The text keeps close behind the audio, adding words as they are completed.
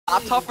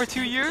Laptop for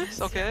 2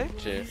 years? Okay.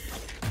 Shit.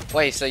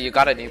 Wait, so you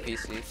got a new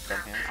PC from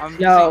him? I'm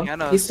No, using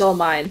Hannah's. he stole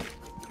mine.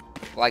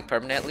 Like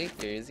permanently?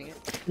 You're using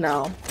it?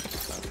 No.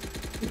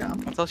 No.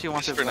 Until she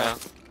wants Just it for now.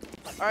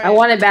 back. I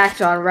want it back,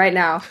 John, right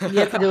now. You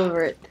have to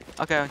deliver it.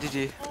 Okay,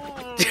 GG.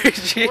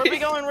 Where we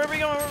going? Where we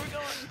going? Where we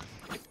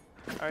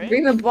going? Alright.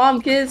 Bring the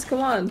bomb, kids. Come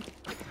on.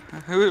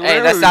 Hey,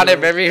 that sounded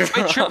very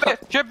wrong.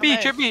 Wait, trip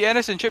B,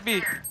 Anderson, trip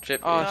B. Trip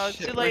Oh, No,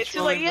 shit. too late,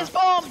 he has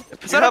bomb!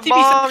 Set up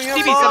TV, set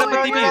up a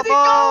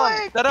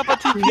TV. Set up a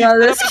TV. No,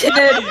 this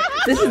kid.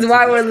 This is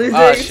why we're losing.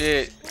 Oh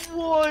shit.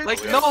 What?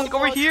 Like, no, like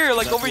over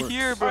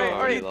here, bro.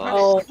 Alright,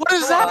 Oh, What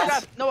is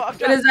that? No, what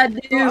does that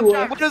do?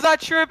 What does that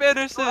trip,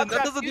 Anderson?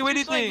 That doesn't do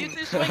anything. You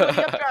two swing on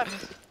the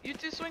updrafts. You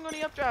two swing on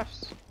the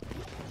updrafts.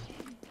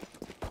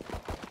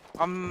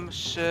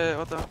 Shit,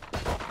 what the?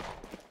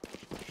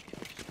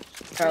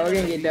 Alright, we're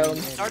gonna get domed.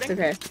 It's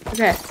okay.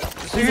 Okay.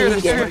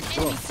 He's here.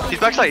 He's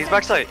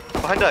backside.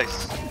 Behind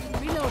dice.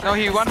 No,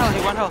 he one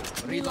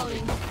health.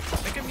 Reloading.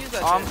 Make him use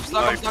that. I'm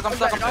stuck.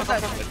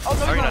 Oh,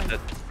 no, Are you no. not dead?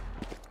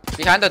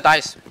 Behind the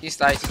dice. He's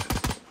dice.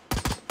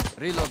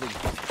 Reloading.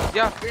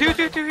 Yeah, two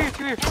here.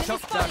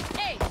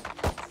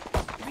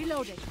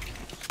 Reloading.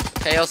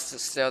 Chaos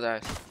still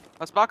dice.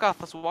 Let's back off.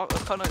 Let's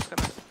cut nice.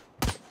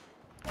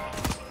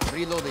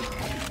 Reloading.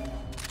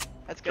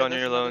 That's good. John, that's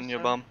you're another alone. You're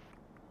start. bum.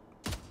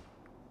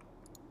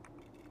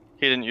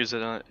 He didn't use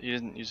it. He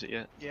didn't use it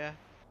yet. Yeah.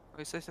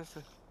 Wait, stay.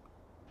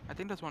 I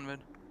think there's one mid.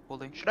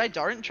 Holding. Should I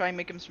dart and try and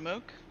make him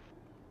smoke?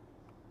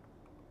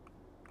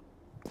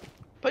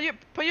 Put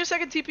your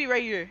second TP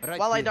right here. Right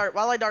while here.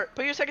 I dart.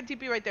 Put your second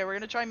TP right there. We're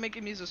gonna try and make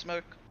him use a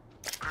smoke.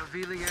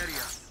 Revealing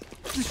area.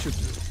 This should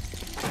do.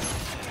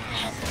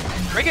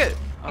 Break it.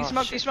 He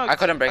smoked. He smoked. I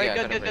couldn't break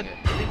Alright, it. Good.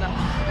 Leave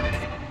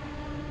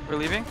now. We're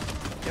leaving.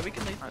 Yeah, we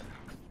can leave.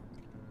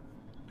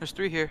 There's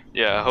 3 here.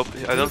 Yeah, I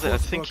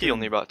think he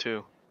only brought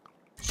 2.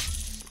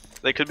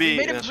 They could be.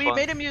 We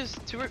made him use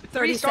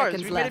 3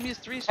 stars. We made him use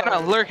 3 stars.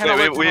 Hannah, lurk.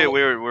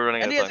 We're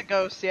running out And he of has a time.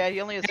 ghost. Yeah,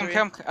 he only has 3.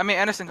 I mean,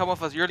 Anderson, come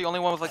with us. You're the only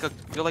one with like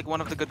you're like one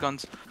of the good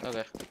guns.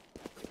 Okay.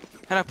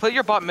 Hannah, put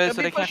your bot mid Could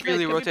so be they can't push mid,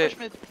 really could be rotate. push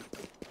mid.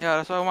 Yeah,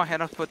 that's why I want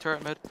Hannah to put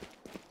turret mid.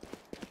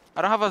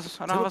 I don't have a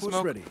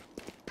smoke. Ready.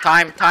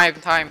 Time.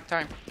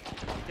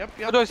 Yep.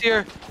 Kill doors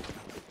here.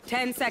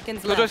 10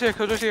 seconds Kill left.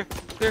 doors here.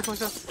 Clear,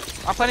 close up.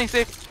 I'm planning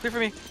safe. Clear for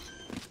me.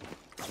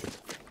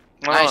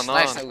 Nice. No.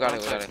 We got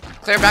it.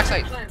 Clear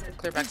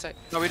backside.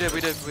 No, we did.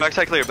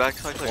 Backside clear.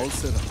 Backside All clear.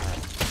 set up.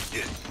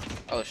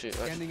 Oh shit.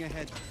 What? Scanning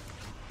ahead.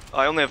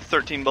 I only have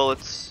 13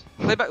 bullets.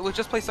 Play back. We'll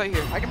just play site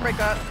here. I can break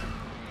that.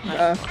 It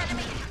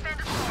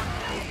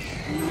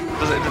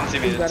didn't see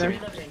me. It didn't see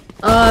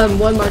me.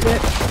 One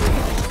market.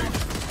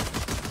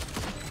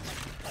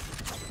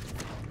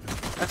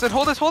 That's it.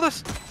 Hold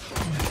this.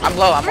 I'm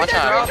low. I'm one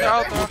shot.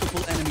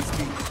 Multiple enemies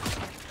being.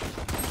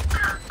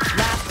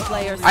 Last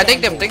player I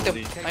think standing. them.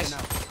 Nice.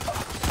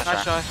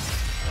 Nice shot.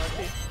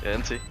 Yeah,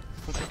 NC.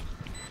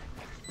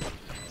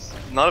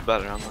 Not a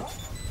bad round though.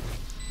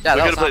 Yeah,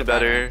 We that could was have played not bad.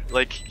 better.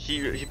 Like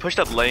he pushed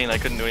up lane. I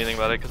couldn't do anything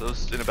about it because I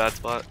was in a bad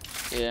spot.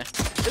 Yeah.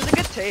 It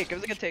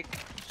was a good take.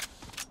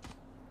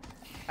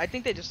 I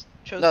think they just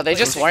chose. No, to they play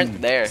just retake.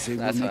 weren't there. They will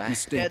That's make why.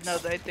 mistakes. Yeah, no,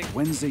 they think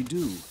When they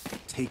do,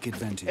 take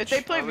advantage. if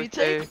they play I would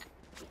say- retake,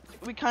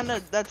 we kind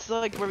of that's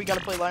like where we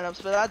gotta play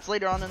lineups. But that's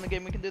later on in the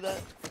game. We can do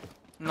that.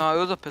 No, it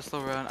was a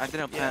pistol round. I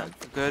didn't plant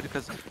good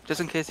because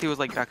just in case he was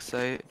like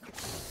backside,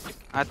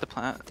 I had to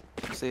plant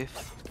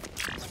safe.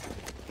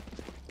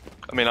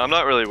 I mean, I'm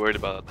not really worried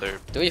about their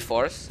Do we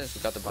force since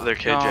we got the bomb?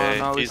 KJ.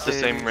 No, we He's the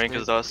stay, same we rank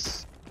stay. as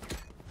us.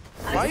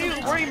 Why are you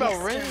worrying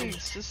about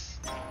rings? Just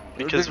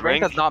Because The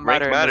rank rank does not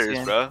matter in this matters,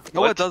 game. bro.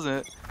 No, What? it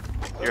doesn't.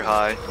 You're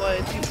high.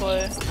 team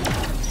play.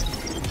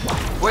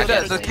 Wait,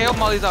 Okay. the KO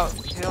molly's out.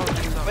 KO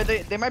molly's out. But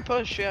they might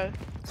push. Yeah.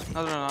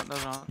 No, they're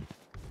not.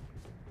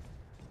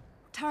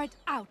 Turret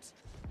out.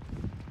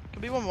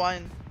 Could be 1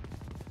 wine.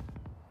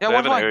 Yeah, They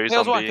one. have an Ares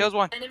KO's on one. B. KO's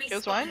one.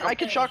 Kills wine. I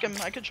could shock him.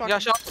 Yeah,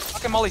 shock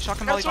him molly. Shock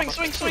him No, molly. swing.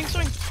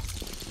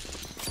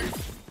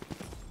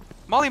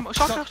 Molly,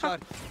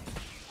 shock.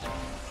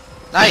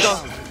 Nice.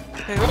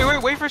 Hey,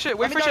 wait for shit.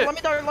 Let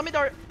me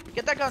dart.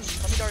 Get that gun.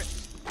 Let me dart.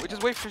 We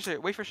just wait for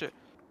shit. Let me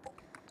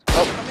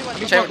Oh, one.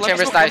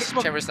 Chambers smoke, dice. let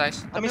me Chambers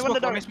dice. Let me me one smoke.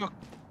 to Let me dart. smoke.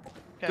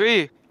 Okay.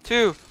 3,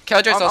 2.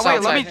 Killjoy's also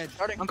wait, let me- outside.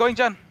 Darting. I'm going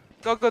Jen.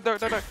 Go. Go.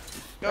 Guys, go.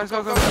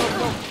 Go.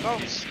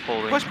 He's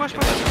holding. Push.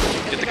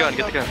 Get the gun.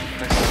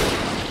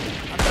 Nice.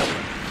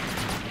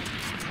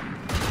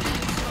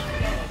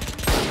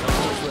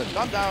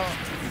 Calm down.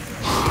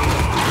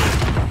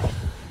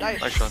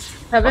 Nice. Nice shot.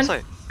 Heaven.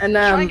 Outside. And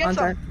Try and get on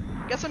side.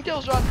 Get some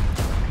kills, John.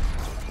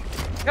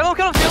 Kill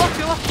him.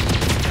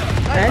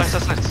 Nice.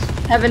 Nice.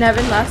 Heaven,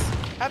 last.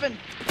 Heaven.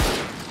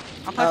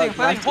 I'm planting.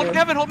 last Hold two.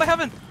 my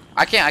heaven.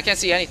 I can't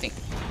see anything.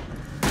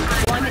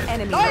 One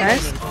enemy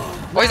Nice. remaining.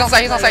 Oh, he's on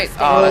side.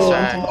 Oh, that's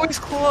right. Oh, he's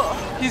cool.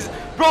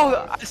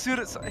 Bro, as soon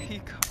as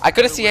he. I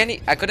couldn't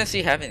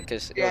see heaven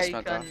because it Yeah, was he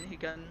smoked off.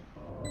 can.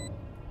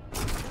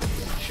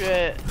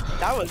 Shit.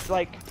 That was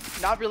like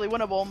not really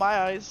winnable in my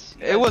eyes.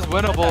 It was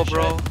winnable, That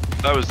bro.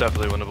 That was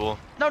definitely winnable.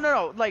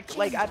 No.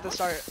 Like at the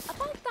start.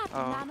 About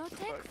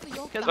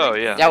Oh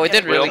yeah. Yeah, we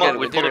did really almost- good.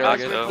 We we did pulled it really back,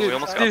 good. though. We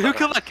almost got Dude, who that.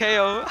 killed that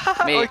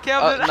KO? Me. Or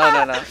Cam Oh, did.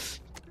 no, no.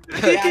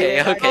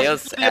 yeah,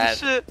 KO's Yeah, sad.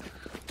 shit.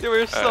 They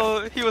were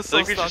so. He was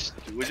I so think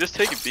stuck. we just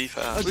take B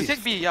fast. We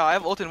take B. Yeah, I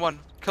have ult in 1.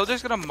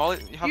 Killjoy's gonna molly.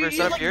 Have You her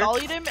set up like here.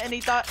 mollied him and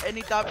he thought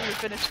we were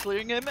finished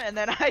clearing him and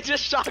then I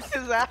just shocked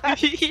his ass.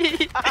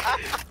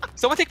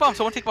 Someone take bomb.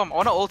 Someone take bomb. I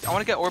wanna ult. I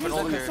wanna get orb and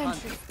ult here.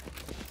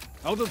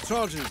 Out of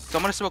charges.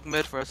 Someone smoke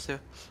mid for us too,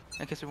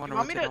 in case we want You to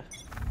want me rotate to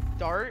off.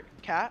 dart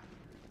cat?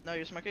 No,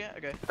 you're smoking it?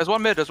 Okay. There's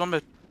one mid. There's one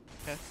mid.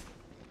 Okay.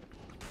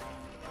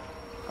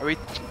 Are we?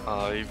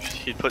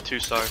 He'd put 2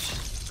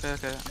 stars. Okay,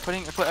 okay.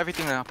 I put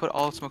everything down. Put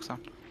all smokes down.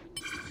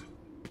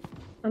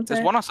 Okay.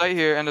 There's one on site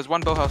here, and there's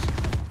one bow house.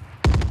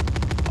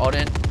 Hold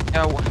in.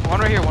 Yeah, one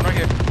right here. One right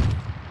here.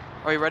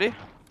 Are you ready?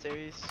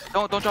 Series.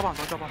 Don't drop on.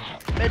 Don't drop on.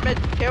 Mid.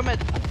 KO mid.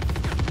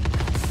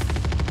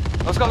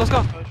 Let's go. Let's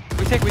go. Push.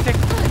 We take.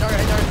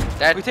 Dart.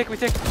 Dead. We take.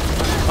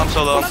 I'm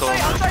solo. On I'm solo.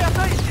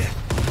 site.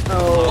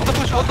 Oh. Hold the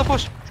push. Hold the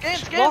push.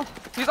 Scan. Wall.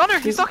 He's under.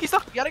 He's stuck. He's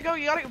stuck. We gotta go.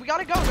 We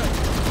gotta go.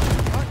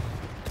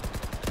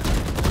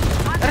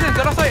 Anderson,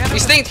 get outside. He Anderson.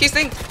 stinked. He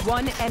stinked.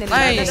 One enemy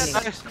Nice. remaining.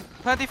 Nice.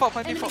 Plant default.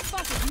 Plant Enemy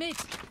default. spotted mid.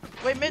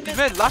 Wait, mid. He's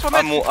mid. Last one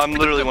mid. I'm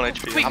literally 1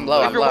 HP. Peek. I'm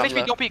low, If I'm you're low, 1 I'm HP,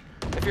 low. don't peek.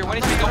 If you're 1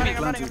 HP, don't peek.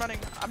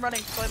 I'm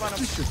running. Play line up.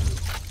 This should do.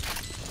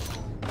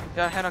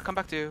 Yeah, Hannah, come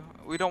back to you.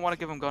 We don't want to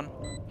give him gun.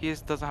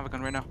 Doesn't have a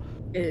gun right now.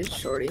 It is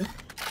shorty.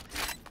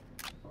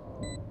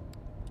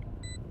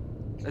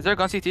 Is there a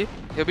gun CT?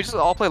 Yeah, we just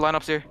all play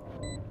lineups here.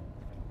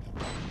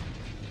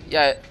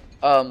 Yeah.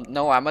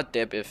 No, I'm a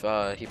dip if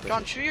he pushes.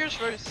 John, shoot yours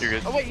first. You're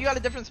good. Oh wait, you got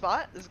a different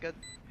spot? This is good.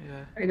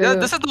 Yeah. Yeah,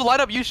 this is the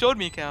lineup you showed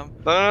me, Cam.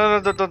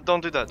 No,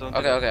 don't do that. Don't.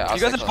 Okay, okay. I'll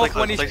You guys stay are close. both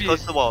 1 Like HP. close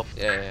to the wall.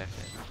 Yeah, yeah,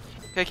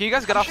 Okay, can you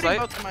guys get I'm off shooting site?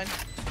 both of mine.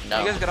 yeah. Can you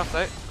No. guys get off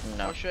site?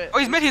 No. Oh shit. Oh,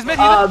 he's mid. He's mid.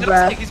 Ah, He's mid.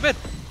 bruh. He's mid.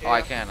 Oh,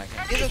 I can.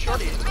 He's a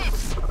shorty. Yeah,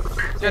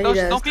 Yeah, he don't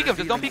does. peek him.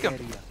 Just don't peek him.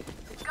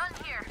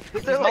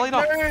 They're like mollying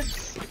off.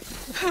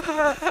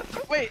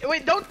 nerds. wait,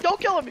 don't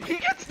kill him. He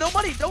gets no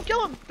money. Don't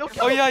kill him. Don't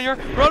kill Oh him. yeah,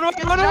 run away, He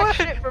gets run jack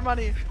away. shit for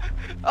money.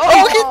 Oh,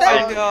 Oh, my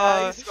yeah,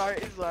 god. he's smart.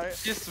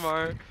 You're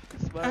smart.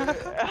 Smart.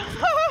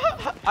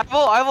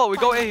 I vote. We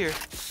go A here.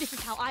 This is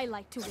how I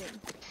like to win.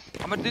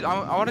 I want to.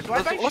 Do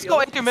I buy Let's go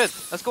A shield? through mid.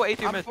 Let's go A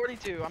through I'm mid.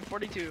 42. I'm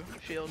 42.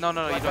 Shield. No, Do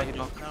I you buy- don't.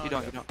 No, You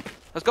don't. okay.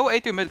 Let's go A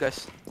through mid,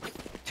 guys.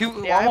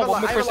 Yeah, I want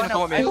one more person to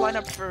come with I have a me.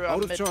 lineup for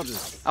Out of mid.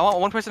 charges. I want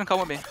one person to come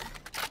with me.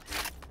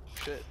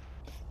 Shit.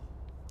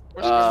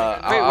 Wait,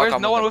 Where's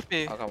no one with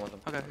me? I'll come with him.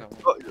 Okay. I'll come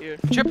with him. Here.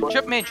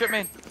 Trip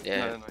main.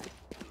 Yeah.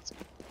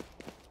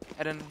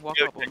 And then walk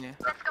Yeah, up with me.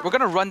 We're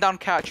gonna run down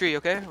cat tree,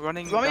 okay?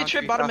 Running. You want me down to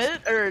trip tree bottom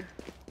fast. mid or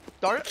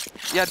dart?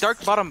 Yeah,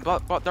 dark bottom,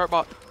 dark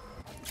bot.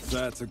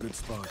 That's a good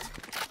spot.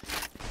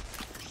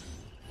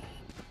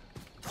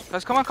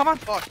 Guys, come on.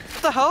 Fuck.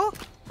 What the hell?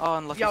 Oh,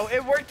 unlucky. Yo,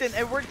 it worked in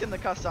the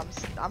customs.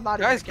 I'm not.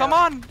 Guys, even come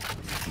gonna on. count.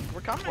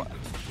 We're coming.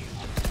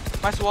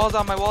 My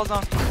wall's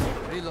on.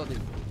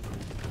 Reloading.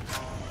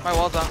 My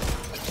wall's on.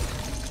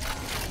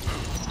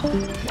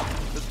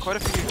 There's quite a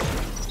few.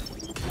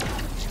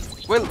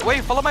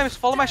 Wait, follow my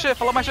shit.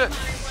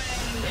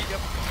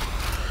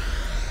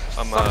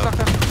 I'm Suck.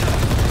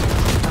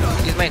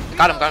 He's main.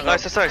 Got him.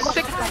 Nice. Plant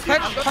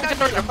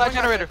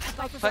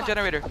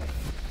generator.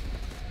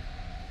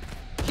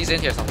 He's in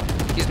here somewhere.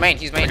 He's main.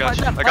 I got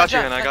you.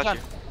 I got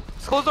you.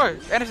 Just close door.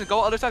 Anderson,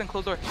 go other side and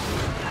close door.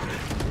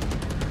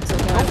 It's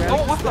okay, Go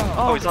bro. with them.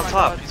 Oh, he's on my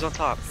top. God. He's on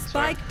top.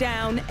 Sorry. Spike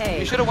down A.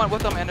 You should have went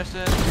with them, Anderson.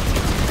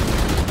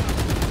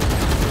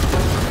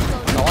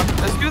 No one.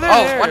 Let's do Oh,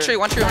 that. one tree.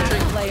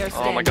 Player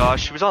Oh my standing.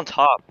 gosh, she was on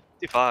top.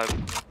 55.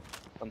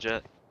 On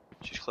jet.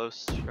 She's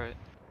close, right?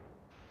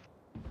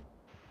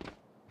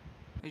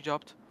 He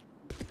dropped.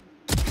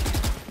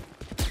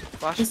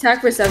 Flash. He's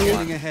tacked for 70.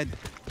 Going ahead.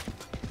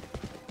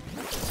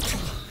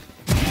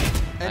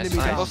 Enemy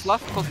nice. down. Close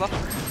left.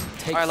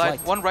 Take Alright,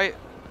 flight. one right.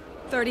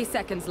 30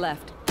 seconds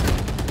left.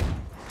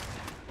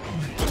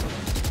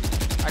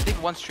 I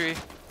think one's tree.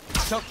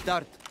 Shock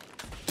dart.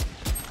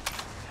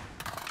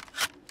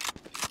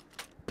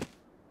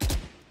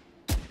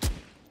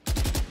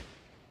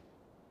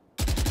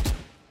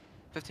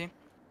 15.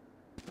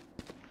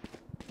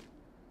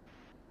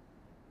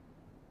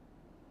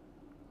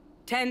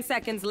 Ten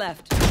seconds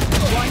left.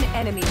 One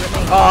enemy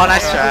remaining. Oh,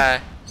 nice try.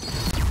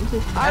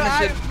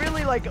 I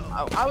really like.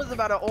 I was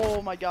about to.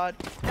 Oh my god.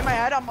 In my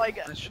head, I'm like,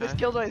 Nice this try.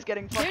 killjoy is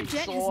getting Their fucking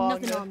jet so has long.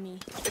 nothing on me.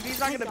 If he's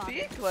not gonna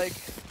Thank God. peek, like,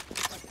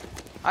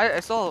 I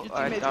saw. your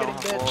I teammate's don't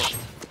getting have ult.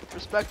 bitched.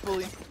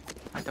 Respectfully.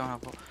 I don't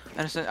have ult.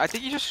 Anderson, I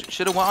think you just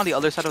should have went on the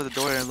other side of the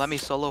door and let me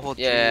solo hold.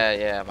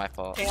 Yeah, my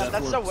fault. Damn, That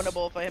that's so works.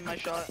 winnable if I hit my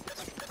shot.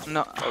 Tree.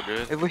 No. Oh,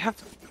 good. If we have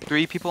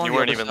 3 people on You the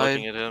weren't other even side.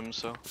 looking at him,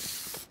 so.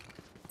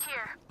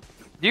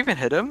 Do you even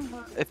hit him?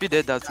 If you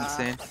did, that's Nah,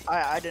 insane.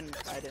 I didn't.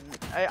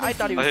 I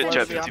thought he I was hit low,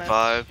 jet to be honest.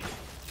 55.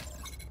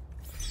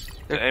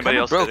 They're Anybody kinda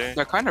else broke. hit it?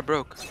 They're kind of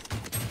broke.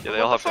 Yeah, they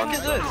all have What the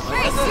guns.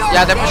 fuck is this?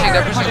 Yeah, they're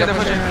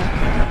pushing.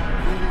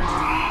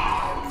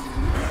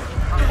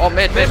 Oh,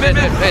 mid. Two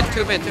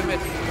mid.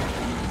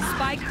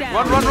 Spike down.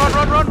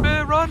 Run,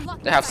 bit, run.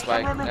 They have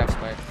spike. Run. They have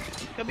spike.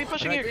 Could be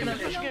pushing here. Could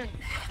be pushing here.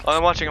 Oh,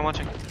 I'm watching. I'm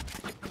watching.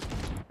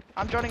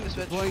 I'm joining the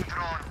switch. Deploying.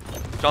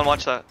 John,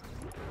 watch that.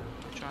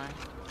 Trying.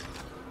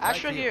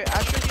 Astra here.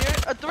 Astra here.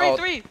 A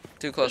 3-3.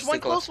 Too close, There's one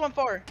too close. close, one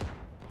far.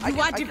 You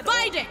are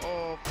divided.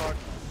 Oh fuck.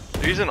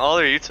 They're using all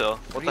their util.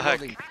 What the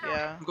heck? Reloading.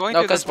 Yeah. I'm going No,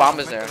 through 'cause this one, bomb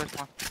is I'm going there.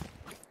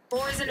 through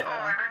this one.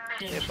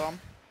 Yeah, bomb.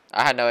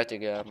 I had nowhere to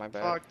go, my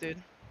bad. Fuck,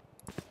 dude.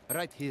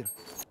 Right here.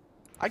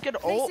 I could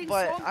ult,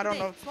 but I don't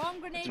know.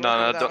 If...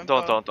 No, that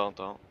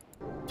don't.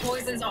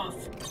 Poison's off.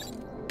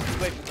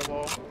 Wait for the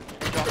wall.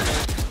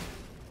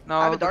 No,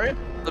 I have a dart.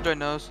 Killjoy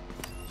knows.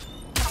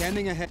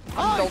 Scanning ahead.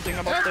 I'm ulting.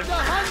 I'm up there.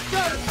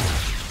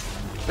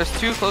 There's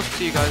two close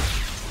to you guys.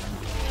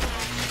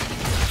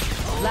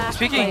 Last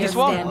Speaking, player he's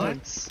one.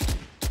 standing.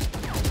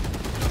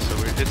 So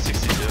we did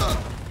 62.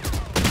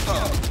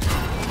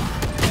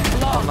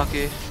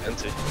 Unlucky.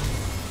 Empty.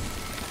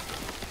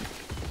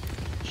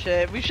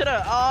 Shit, we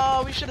should've.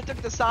 Oh, we should've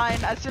took the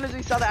sign as soon as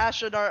we saw the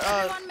Astra dart.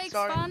 Everyone makes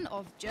Sorry. fun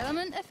of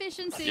German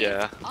efficiency.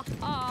 Yeah. Ha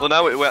ha. Well,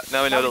 now we know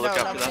Now to we look know, out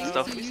for now that we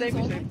stuff. know. To Save, use save.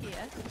 over here.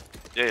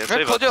 Yeah, We have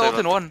save up, Killjoy ult save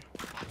in up. one.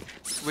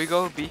 We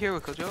go be here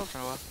with Killjoy ult for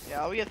a while.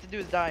 Yeah, all we have to do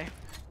is die.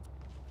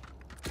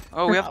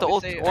 Oh, we have the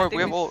ult save- I orb. think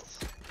We have ult.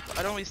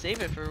 Why don't we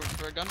save it for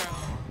a gun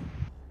round?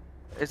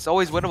 It's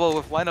always winnable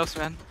with lineups,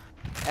 man.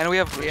 And we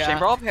have Yeah.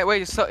 chamber ult. Hey,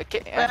 wait, so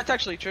That's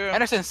actually true.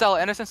 Anderson sell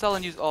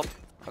and use ult.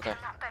 Okay.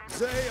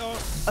 They are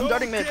I'm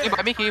darting mid. Can you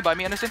buy me? Can you buy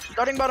me, Anderson?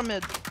 Darting bottom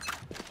mid.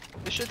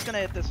 This shit's gonna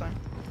hit this time.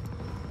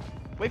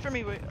 Wait for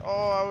me. Wait.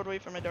 Oh, I would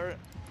wait for my dart.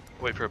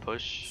 Wait for a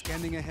push.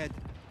 scanning ahead.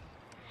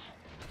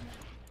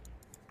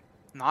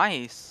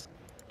 Nice.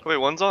 Wait,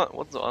 one's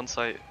on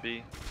site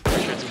B.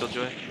 Pretty sure it's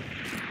Killjoy.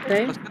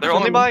 Okay. They're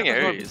only buying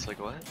Ares. Like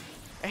what?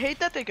 I hate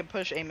that they can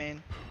push A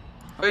main.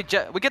 Wait,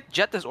 Jet. We get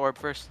Jet this orb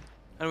first,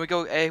 and we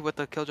go A with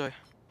the Killjoy.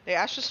 They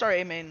Astra start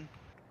A main.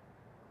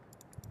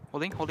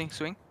 Holding,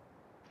 swing.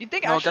 You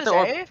think No, Astra's get the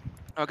orb. A?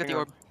 Oh, get the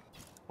orb.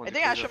 I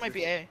think Astra might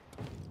be A.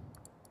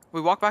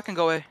 We walk back and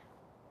go A.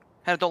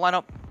 Hannah, don't line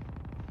up.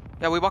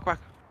 Yeah, we walk back.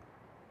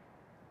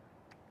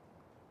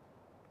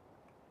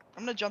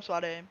 I'm gonna jump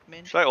spot A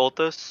main. Should I ult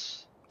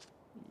this?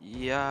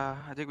 Yeah,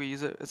 I think we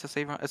use it. It's a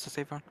save run. It's a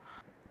save run.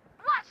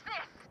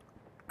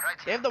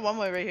 They have the one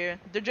way right here.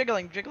 They're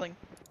jiggling.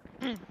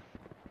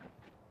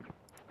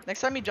 Next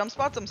time he jump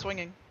spots, I'm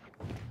swinging.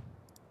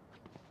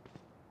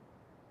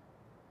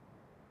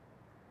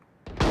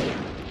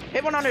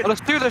 Hit 100. Oh,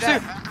 there's two. There's two.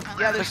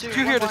 Yeah, There's there's two.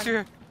 two here. There's two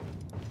here.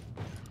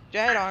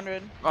 Jet hit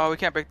 100. Oh, we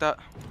can't break that.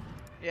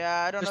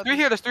 Yeah, I don't There's know. three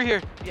here. There's three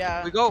here.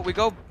 Yeah. We go. Where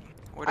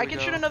do I we can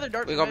go? shoot another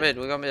dart. We from go mid,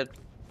 we go mid.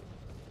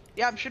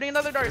 Yeah, I'm shooting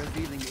another dart.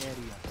 Revealing area.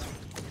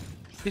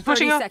 He's 30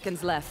 pushing up.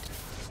 seconds left.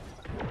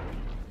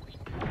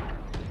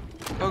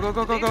 Go.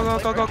 Go.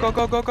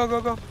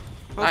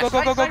 Nice.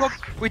 Go.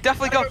 We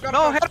definitely go. Gotta go,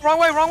 No, gotta head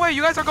wrong way.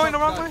 You guys are going the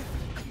wrong way.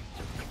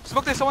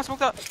 Smoke this. Someone smoke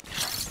that.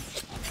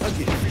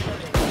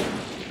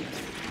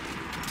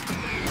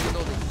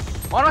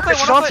 One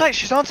on site.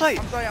 She's on site.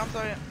 I'm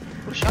sorry.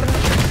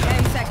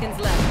 10 seconds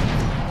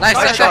left. Nice,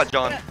 Nice nice shot,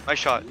 John. Nice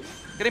shot.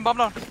 Getting bombed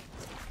on.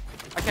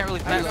 I can't really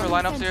plan for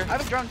lineups here. I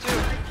have a drone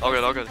too. All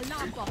good.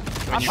 Alarm bomb.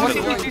 I mean, you Oh,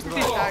 win it. CT.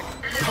 Back.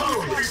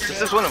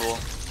 This is winnable.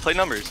 Play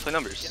numbers.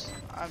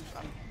 I'm...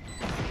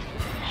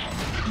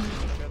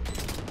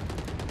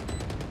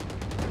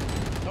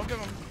 Don't give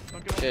him.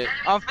 Shit.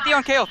 50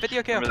 on KO. 50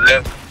 on KO. Remember, they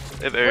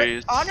have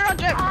Ares. On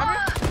Jet,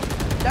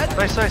 remember? Dead?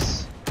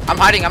 Nice. I'm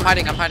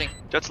hiding.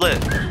 Jet's lit.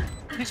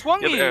 He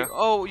swung Yep, me. air.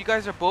 Oh, you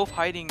guys are both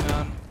hiding,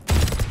 man.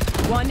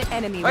 One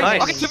enemy Wait,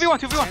 Nice. Okay, 2v1.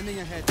 Scanning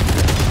ahead.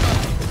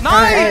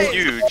 Nice.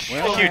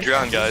 Huge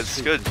round,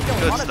 guys. Good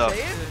Wanna stuff.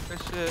 save?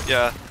 Good shit.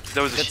 Yeah,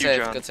 that was a Good huge save,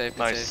 round. good save, good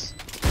Nice.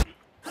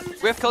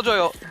 We have Killjoy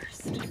ult.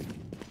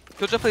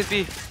 Killjoy plays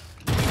B.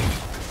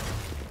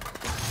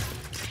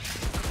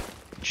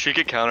 She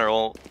could counter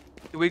ult.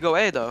 We go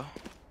A though.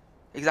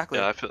 Exactly.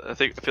 Yeah, I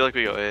feel like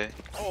we go A.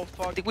 Oh I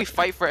fuck. think we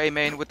fight for A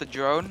main with the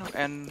drone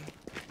and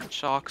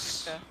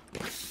shocks.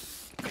 Okay.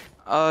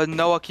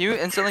 Noah, can you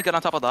instantly get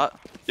on top of that?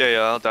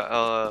 Yeah,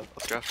 I'll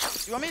scrap.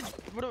 You want me?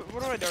 What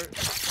do I dart?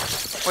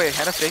 Wait,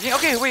 Hannah's faking?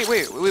 Okay, wait.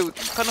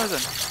 Cut noise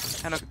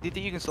in. Hannah, do you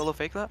think you can solo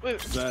fake that? Wait.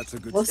 That's a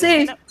good We'll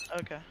start. see.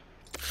 Okay.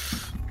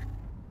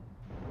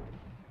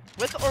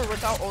 With or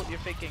without ult, you're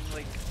faking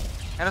like.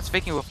 Hannah's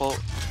faking with ult.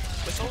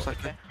 With ult. Most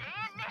likely. Okay.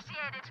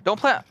 Don't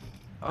plant.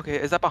 Okay,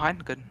 is that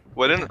behind? Good.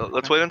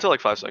 Let's wait until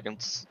like 5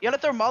 seconds. You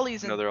gotta throw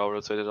mollies You in. know they're all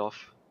rotated off.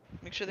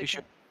 Make sure they You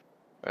can.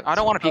 Right, I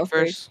don't want to peek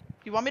Okay. first.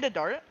 You want me to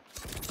dart?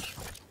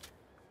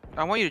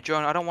 I want you to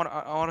drone. I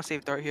want to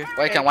save dart here.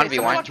 Wait, can Okay,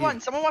 someone 1v1? watch one.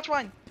 Someone watch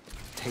one.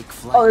 Take Oh,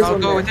 flight. there's Oh,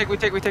 one go. there. We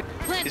take.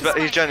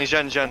 He's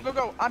Gen.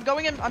 Go. I'm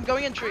going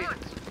in tree.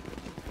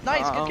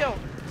 Nice, Uh-oh. good kill.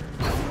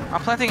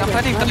 I'm planting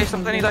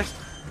dice.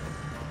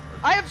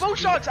 I have bow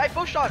shots.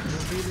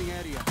 Revealing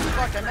area.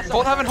 Fuck, I messed up.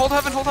 Hold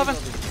heaven.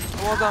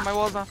 My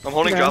wall's down. I'm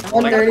holding Yeah. drop.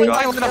 130.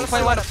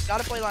 Play lineup.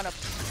 Gotta play lineup.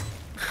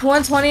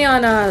 120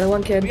 on the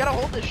one We kid. gotta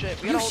hold this shit.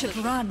 We You gotta hold should this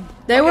shit. run.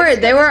 They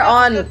were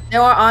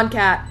on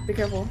cat. Be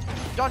careful.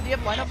 John, do you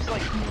have lineups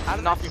like out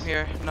of Not this? from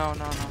here. No.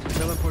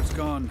 Teleport's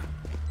gone.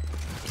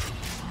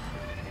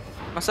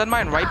 I'll send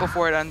mine right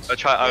before it ends.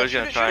 I was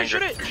gonna try and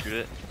shoot shoot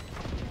it.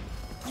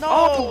 No.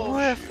 Oh,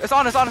 whiff. It's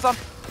on.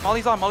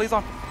 Molly's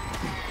on.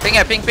 Ping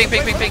it, ping. Wait,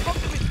 where the fuck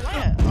did we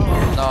plant?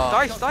 Oh.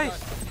 No.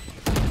 Dice.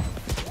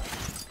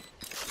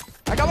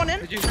 I got one in.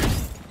 Did you?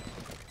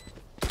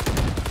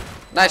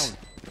 Nice.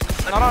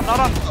 Not on.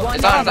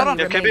 It's on.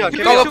 Yeah, KB on,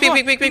 KB Go, on. go,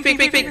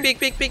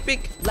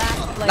 peek.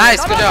 Last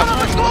Nice, good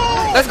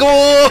job. Let's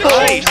go.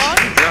 Nice.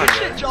 Good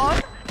shit,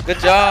 John. Good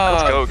job.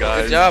 Let's go,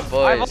 guys. Good job,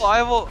 boys.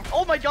 I will.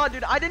 Oh my god,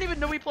 dude, I didn't even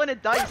know we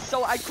planted dice,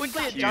 so I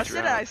quickly Huge adjusted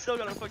and round. I still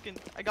got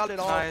I got it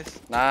all.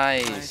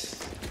 Nice.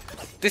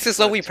 This is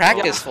what we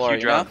practice for,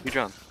 Huge you know? round. Huge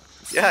round.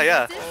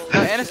 Yeah.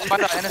 Innocent by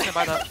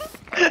that.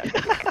 Can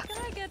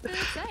I get this?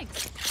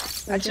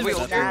 Thanks. That shit Wait,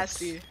 was okay.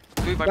 nasty.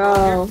 Do we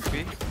Bro. viper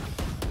here?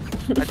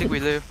 I think we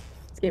do.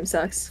 This game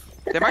sucks.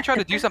 They might try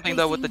to do something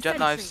though with the jet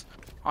knives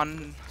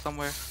on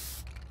somewhere.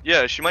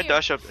 Yeah, she might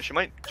dash up. She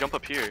might jump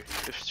up here.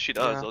 If she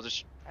does, Yeah. I'll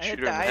just I shoot hit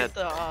her in the head.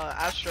 the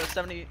Astra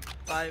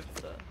 75,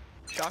 the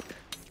shock.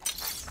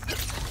 I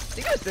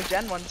think it was the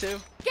Gen one too.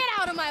 Get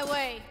out of my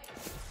way.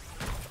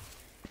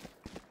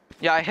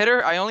 Yeah, I hit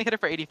her. I only hit her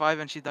for 85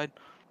 and she died.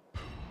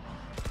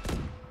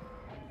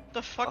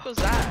 The fuck was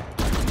that?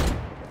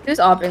 He was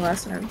opping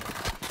last time.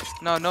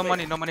 No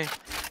Wait. money.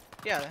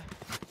 Yeah.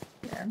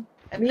 Yeah.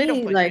 And they don't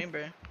Me, play like-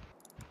 chamber.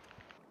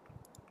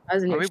 I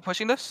was in Are your we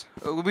pushing this?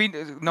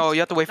 No, you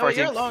have to wait for No, our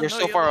you're team. alone. You're no,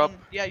 so far alone. up.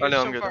 Yeah, you're no,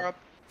 so I'm good. far up.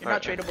 You're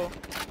not Alright. tradable.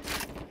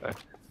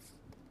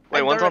 Wait,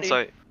 I'm one's on ready.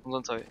 site.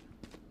 One's on site.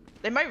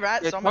 They might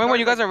rat, Yeah, so I'm when gonna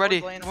you dart, guys are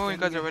ready. towards lane When you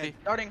and guys are then ready.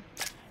 Darting.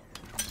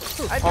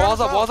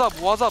 Oh,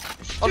 walls up.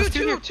 Oh, there's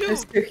two here. Two.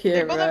 There's two They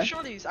here, both bro. have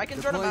shorties. I can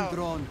draw them Deploying out.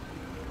 drone.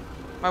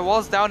 My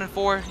wall's down in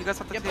 4. You guys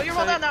have to Yeah, take put your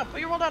wall site. down now. Put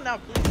your wall down now,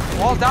 please.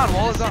 Wall's down. They're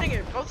Wall just is down. sitting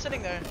here. Both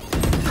sitting there.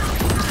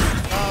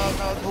 Oh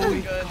no, this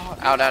is good.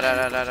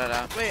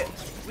 Out. Wait,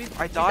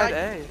 I we died.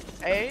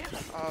 A?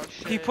 Oh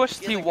shit. He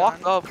pushed. He has a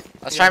walked gun. up.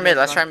 Let's Yeah, try he mid, has a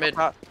let's gun, try mid.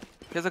 top cat.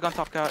 He has a gun,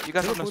 top cat. You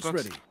guys have no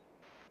Teleport's smokes. ready.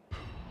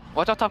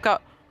 Watch out, top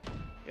cat.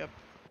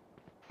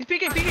 He's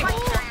peeking. I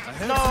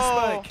have No.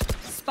 the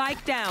spike.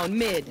 Spike down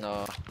mid.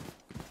 No.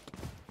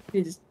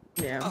 He just,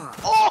 yeah.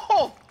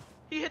 Oh!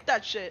 He hit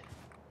that shit.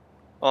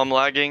 Oh, I'm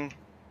lagging.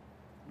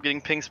 I'm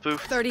getting ping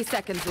spoof. 30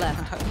 seconds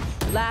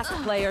left. Last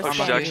player Oh, she's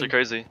standing. actually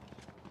crazy.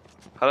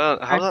 How's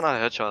that not a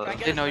headshot? Can I get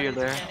Didn't know it? you're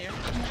there. Can you?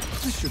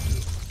 This should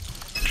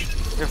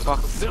do. You're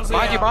fucked. There's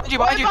Behind you.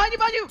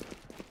 Behind you!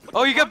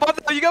 Oh, you get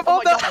bumped. You get Oh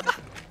my bumped. god.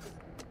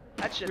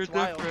 That shit's You're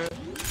wild.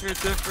 different. You're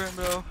different,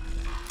 bro.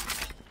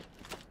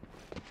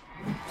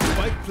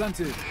 Spike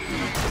planted.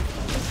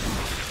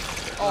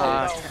 Oh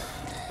Uh, no.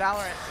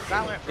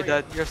 Valorant for You're you.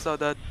 dead. You're so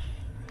dead.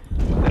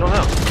 I don't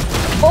know.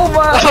 Oh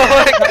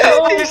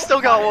my! You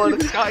still got one.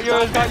 Got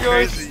yours.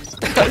 Crazy.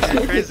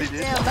 Crazy,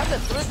 dude. Damn, that's a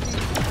thrifty.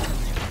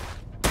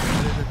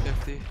 It is a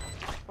 50.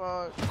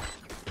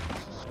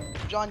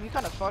 Fuck. John, you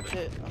kinda fucked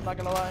it. I'm not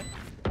gonna lie.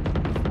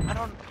 I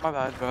don't. My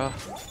bad, bro.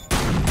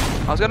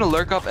 I was gonna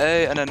lurk up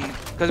A and then,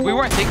 cause we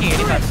weren't taking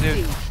anytime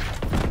soon.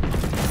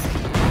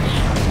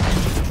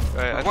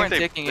 Right, I weren't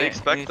think taking they it.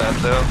 expect that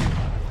though.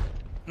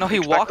 No, he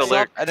Expect walks the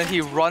lurk. up and then he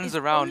runs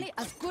around Only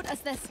as good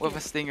as their with a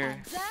skills. stinger.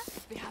 And there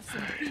we have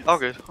some beats. Oh,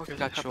 good. Okay.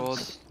 Got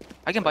trolled.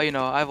 I can buy you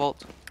now. I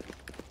vault.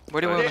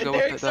 Where do you want to go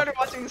Derek with it? started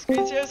watching the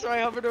screens here, so I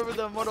hovered over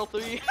the Model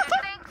 3.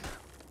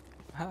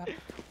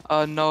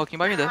 Though? No. Can you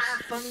buy me this?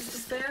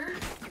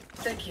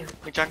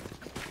 Hey, Jack.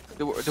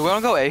 Do we want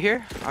to go A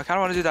here? I kind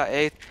of want to do that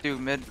A through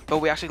mid, but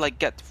we actually like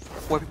get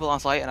 4 people on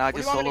site and I Where do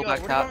you just want me solo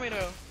to go? back Where do you tap. want me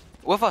to go?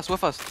 With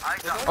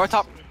us. Or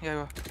top.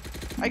 Yeah.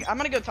 I'm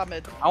gonna go top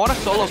mid. I want to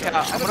solo cat. I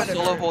I'm want to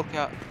gonna solo hold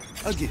cat.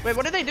 A gift. Wait,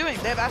 what are they doing?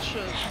 They have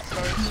Astra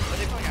stars. Are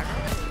they playing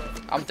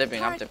aggro? I'm dipping.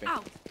 Turret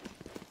out.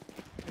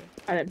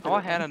 I didn't I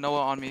want Hannah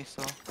Noah on me,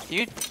 so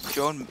can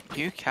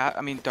you cat?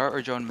 I mean dart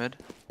or drone mid?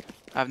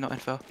 I have no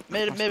info.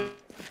 Mid,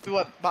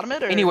 what? Bottom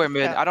mid or? Anywhere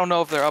mid. Yeah. I don't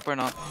know if they're up or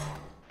not.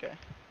 Okay.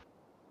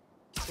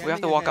 We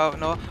have to walk out.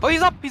 Noah. Oh,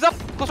 he's up.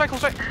 Close right.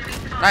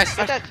 Nice.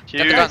 Get that.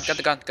 Get the gun. Get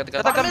the gun. Get the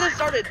gun. Bottom mid is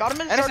started. Bottom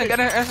mid is Anderson,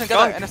 started. get Anderson, get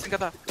Go. that. Anderson, get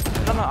that.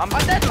 No, I'm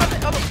I'm dead.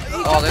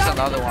 Oh, there's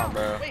another one,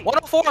 bro. Wait,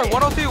 104, wait.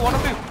 102,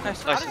 102.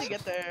 Nice. How did he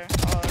get there?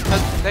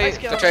 They, Nice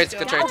kill, Good trades, nice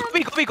good kill.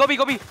 trades.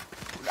 Go B.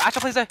 Asha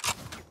plays there.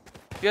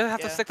 You guys have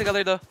to Yeah. stick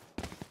together though.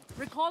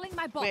 Recalling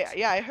my bot. Wait,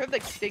 yeah, I heard the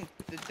thing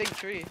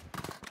tree.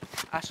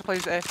 Asha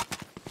plays A.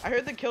 I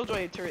heard the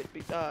Killjoy turret.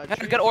 Hannah,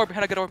 Tree. get orb.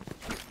 Hannah, get orb.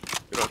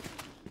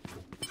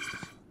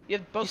 You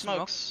have both You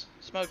smoke?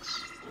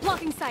 smokes.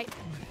 Blocking sight.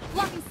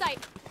 Blocking sight.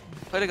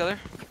 Play together.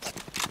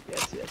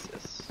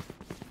 Yes.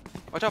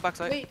 Watch out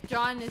backside. Wait,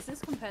 John, is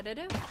this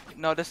competitive?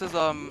 No, this is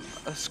a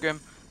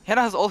scrim.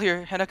 Hannah has ult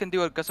here. Hannah can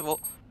do aggressive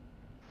ult.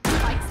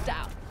 Lights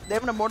down. They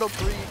have an Immortal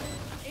 3.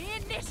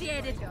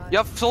 Initiated. You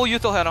have solo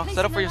util, Hannah.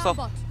 Set up Placing for yourself.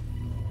 alarm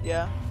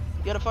Yeah.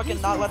 You gotta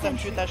fucking not let them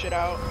shoot that shit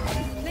out.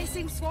 bot.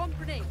 Placing swarm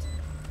grenade.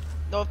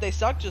 No, if they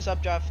suck, just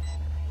updraft.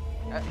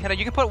 Hannah,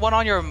 you can put one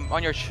on your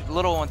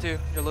little one too.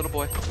 Your little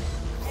boy.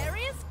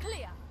 Area's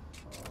clear.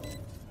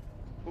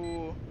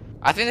 Ooh.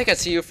 I think they can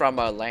see you from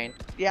lane.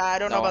 Yeah, I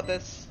don't know No. about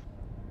this.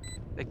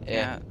 They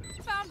Yeah. can't.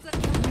 Found the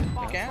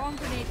You can't? Swarm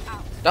grenade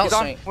out. Don't He's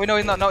on. swing. Wait, no,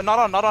 he's not. No, not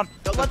on, not on.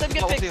 Don't let them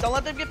get Oh, picks. see. Don't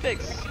let them get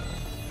picks.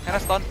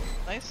 Hannah's done.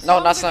 Nice. No,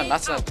 not sun,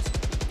 not sun.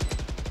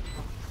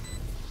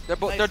 They're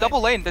Nice, double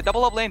nice. lane. They're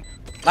double up lane.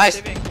 Nice.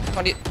 Saving.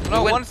 20. No,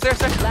 We win. one's there.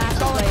 Last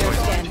player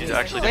standing. He's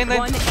actually Lane, lane.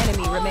 One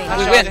enemy remaining.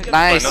 We Nice. win. Good.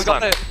 Nice. No We got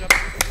time. it.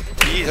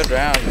 Jeez. Good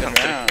round. Good I'm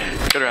kidding. round.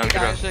 Good round, good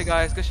Good round. shit,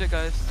 guys. Good shit,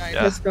 guys.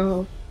 Yeah. Let's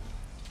go.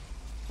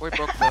 We're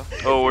broke though.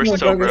 Oh, we're No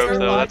so progress broke so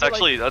though. far.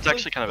 That's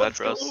actually kind of bad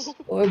for us.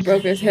 We're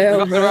broke as We hell,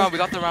 got the bro. round. We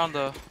got the round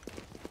though.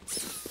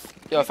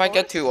 Yo, if I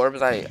get 2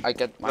 orbs, I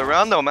get my The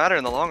round don't matter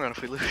in the long run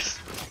if we lose.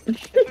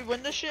 If we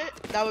win this shit,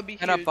 that would be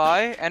huge. And I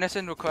buy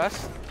innocent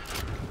request.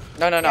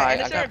 No, Yeah, I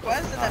innocent got.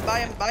 request and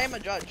then buy him a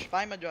judge.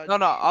 Buy him a judge. No,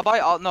 I'll buy.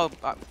 No.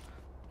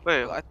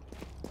 Wait,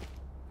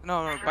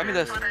 No, buy me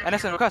this.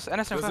 Innocent request.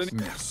 Innocent Was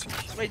request. an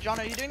miss. Wait, John,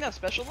 are you doing that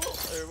special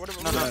or what?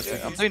 No, what are you Yeah,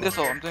 doing? I'm doing this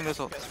all. I'm doing this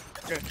all.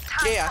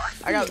 Yeah.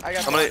 I got. I'm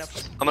gonna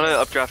lineups. I'm gonna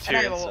updraft I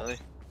here don't have a instantly.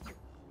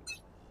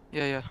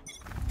 Yeah.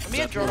 Let me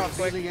get drone off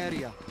quick.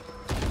 area.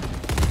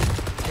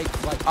 Take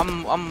flight.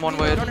 I'm one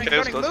way. Droning, Okay,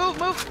 let's droning.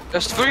 go. Move.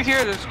 There's 3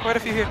 here. There's quite a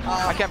few here.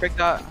 I can't break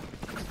that.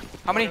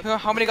 How many?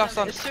 How many got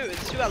stunned? It's 2.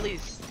 It's 2 at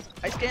least.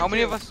 I scanned How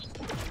many 2. of us?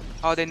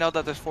 Oh, they know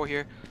that there's 4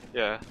 here.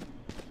 Yeah.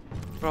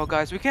 Bro,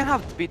 guys, we can't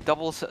have to beat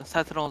double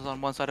sentinels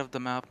on one side of the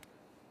map.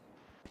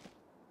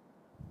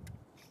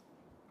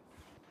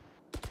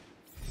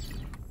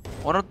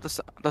 One of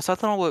the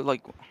sentinel would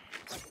like. Do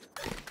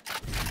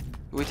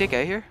we take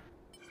A here?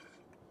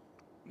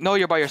 No,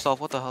 you're by yourself.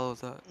 What the hell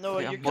is that? No,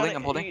 Okay, you're I'm holding. kinda-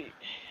 I'm holding. you-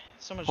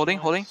 So much Holding.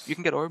 noise. Holding. You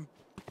can get orb.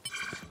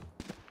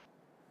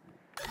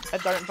 I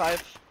dart in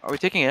 5. Are we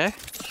taking A?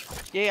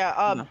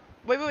 Yeah. No.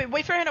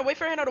 Wait for Hannah. Wait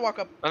for Hannah to walk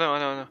up. I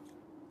know.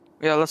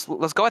 Yeah.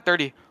 Let's go at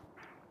 30.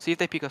 See if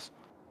they peek us.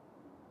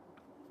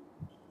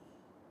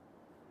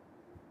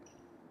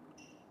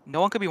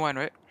 No one could be wine,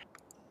 right?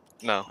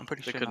 No. I'm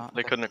pretty they sure couldn't. not.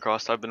 They Okay. couldn't have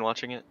crossed. I've been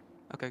watching it.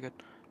 Okay, good.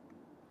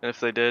 And if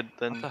they did,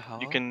 then the hell?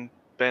 you can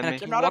ban Hannah, me.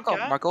 can you They're not walk up up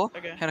yet? Marco?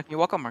 Okay. Hannah, can you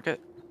walk up market?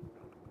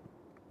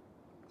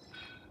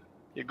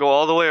 You go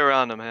all the way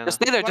around him, Hannah. Just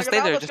stay there. Wanna Just go stay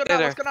now? there. Let's Just go stay now.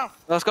 there. Let's go now.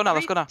 Let's go now.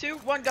 Let's go now. 3, 2,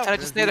 1, go. Hannah,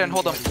 just stay there and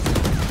hold them.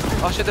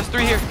 Oh shit, there's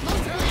 3 here.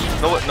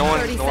 No 30 one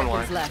seconds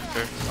won. left.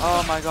 Sure.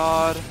 Oh my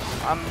god.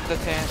 I'm the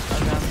tank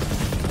again.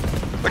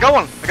 I got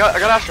one. I got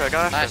Astra. I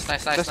got Astra.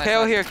 Nice. There's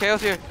KO here.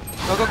 KO's here.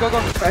 Go.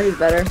 Bro, he's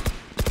better.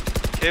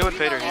 KO with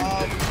Fader.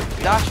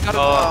 Dash, gotta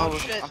Oh, go.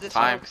 shit, I'm this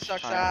fine. smoke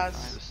sucks Fine,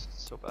 ass.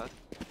 So bad.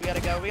 We gotta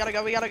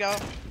go.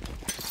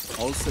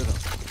 All set up.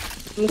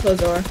 I'm gonna close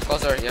the door.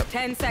 Closer. Yep.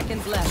 10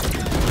 seconds left.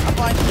 I'm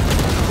fine.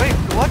 Wait,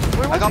 what?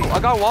 Where was I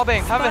got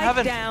wallbang. Spike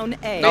Heaven. down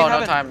A. No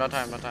Heaven. time. No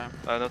time.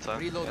 No time.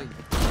 Reloading.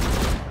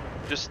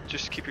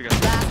 Just keep your gun.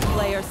 Last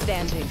player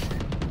standing.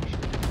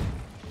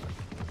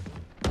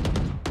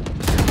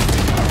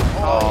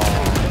 Oh,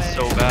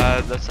 so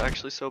bad. That's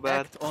actually so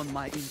bad. Act on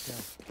my intel.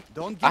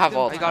 Don't give I have them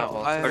ult. I I got have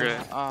ult.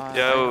 Okay.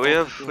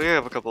 Yeah, we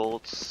have a couple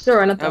ults. Still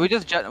run at Yeah, them.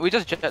 we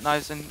just jet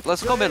knives and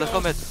let's go mid. Let's go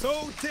mid.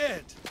 So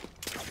dead.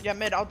 Yeah,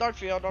 mid. I'll dart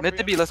for you. Mid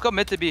to B. Let's go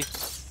mid to B.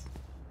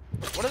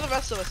 What are the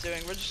rest of us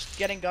doing? We're just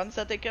getting guns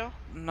that they kill?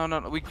 No.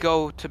 We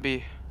go to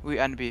B. We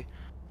end B.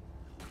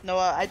 No,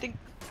 I think.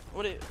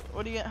 What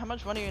do you? How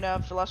much money you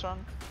have for last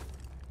round?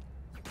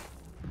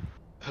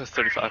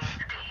 35.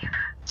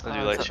 I'll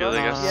do light shield,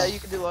 I guess. Yeah, you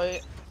can do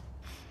light.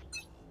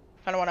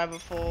 Kinda wanna have a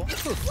full.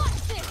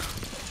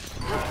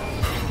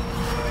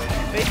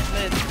 Base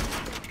mid.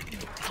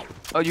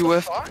 Oh, you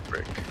whiff.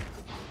 Break.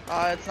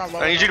 It's not low.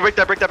 I need you to break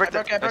that. I broke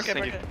it. Nice,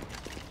 thank you.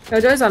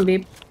 Jojo's on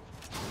B.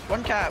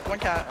 One cat.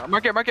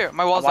 Mark it.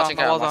 My I'm wall's down. watching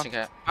My cat. I'm wall's watching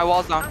down. cat. My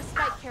wall's down.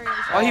 Spike carrier.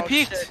 Oh, he Oh,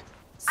 peeked. shit.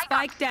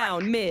 Spike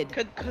down mid.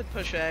 Could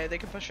push A. They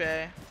could push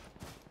A.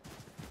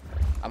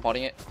 I'm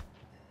holding it.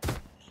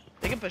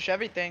 They can push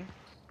everything.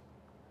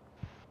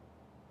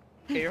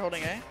 Okay, you're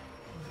holding A.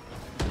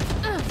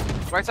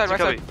 Right side.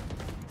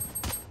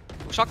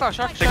 Shock down.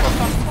 Take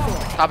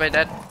one. Top A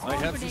dead. I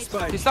have the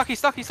spike. He's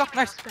stuck.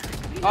 Nice.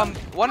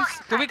 One.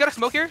 Can we get a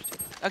smoke here?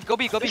 Go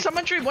B. There's some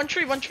one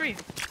tree.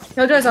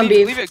 Jojo's on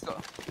B. Leave it. Go.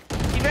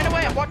 He ran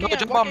away. I'm walking No, in.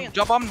 jump walking in.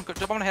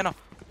 bomb to Hannah.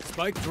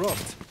 Spike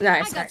dropped.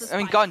 Nice. I got the I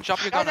mean, spike. gun.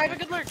 Drop your Guys, gun. I have a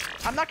good lurk.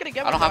 I'm not gonna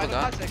get I one. don't have a though,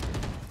 I gun.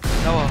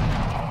 classic. Noah,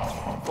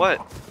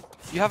 What?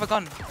 you have a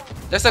gun.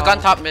 There's a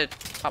gun top mid.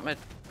 Top mid.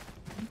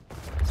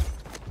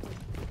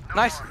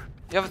 Nice.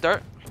 You have a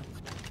dart.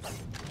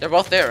 They're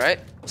both there, right?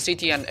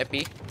 CT and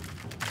EP.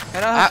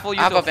 Hannah I, has full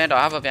I have a util. vandal.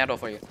 I have a vandal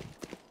for you.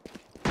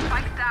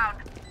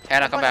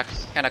 Hannah, come back.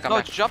 Hannah, come No,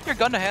 back. drop your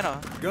gun to Hannah.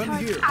 Gun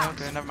here.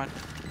 Okay, never mind.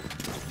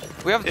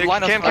 We have Here,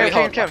 lineups. Cam, Let me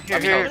hold. Cam,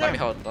 Let me here. hold. Let me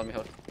hold. Let me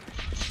hold.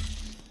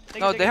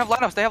 No, they have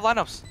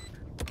lineups.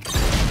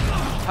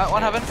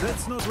 One heaven.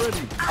 That's not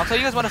ready. I'll tell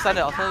you guys when to send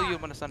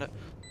it.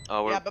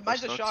 Oh, we're Yeah, but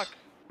mine's a we're shock.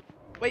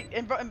 Wait,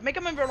 make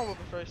him invulnerable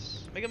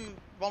first. Make him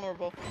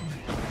vulnerable.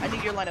 I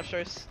need your lineup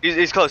first.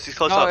 He's close. He's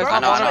close No, up. it's I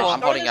not know, I know. vulnerable.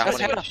 I'm holding. I'm That's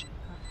holding. Hannah.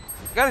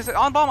 Guys,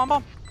 on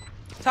bomb.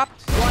 Tap.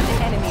 One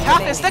enemy Tap.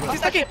 remaining. It's sticky.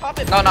 Pop that shit, pop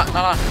it. No.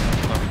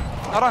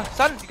 Hold on.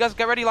 Send. You guys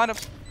get ready.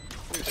 Lineups.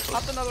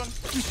 Pop another one.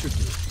 This should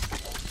do.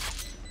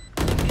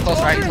 Close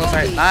right.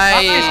 Nice. Nice.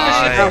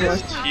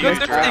 Nice. Good Huge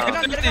 50. round.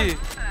 Good 50.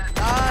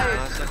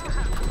 Nice. Let's go,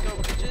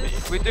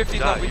 bitches. We thrifty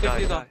Die, zone. We die,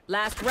 thrifty die. zone.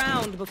 Last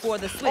round before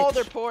the switch. Oh,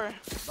 they're poor.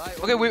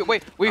 Okay,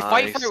 wait. We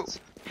fight for This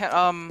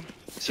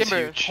is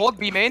Chamber. huge. Hold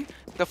B main.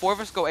 The four of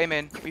us go A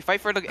main. We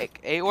fight for the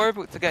A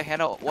orb to get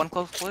Hannah one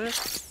close player,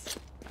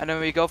 and then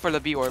we go for the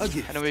B orb,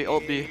 Okay. and then we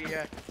ult B.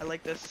 Yeah, I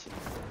like this.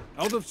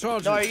 Out of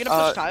charges. No, are you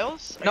gonna push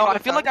tiles? Are No, you I gonna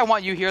feel like I tiles?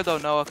 want you here though,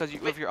 Noah, because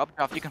if you're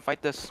updraft, you can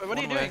fight this. Wait, what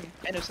are you one way. doing,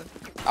 Anderson?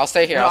 I'll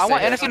stay here. No, I I'll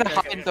want stay here. Anderson to Okay,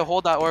 hop okay, in okay. to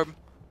hold that orb.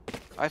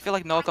 I feel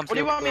like Noah comes What do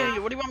you here. want me?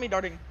 What do you want me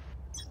darting?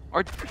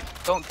 Or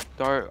don't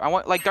dart. I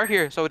want like dart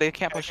here so they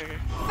can't push. Okay.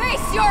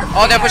 Face your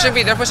Oh, they're pushing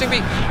B. They're pushing B.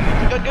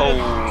 Good, good.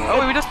 Oh.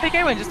 Oh, we just take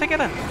A main. Just take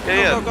it in.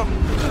 Yeah, Go, go,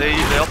 yeah.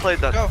 They all played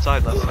that Go.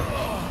 side last time.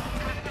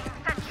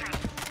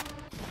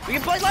 We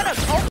can play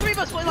lineups. All three of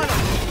us play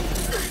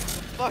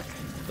lineups. Fuck.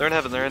 They're in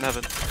heaven. They're in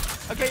heaven.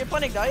 Okay, you're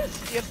planning dice.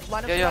 Do you have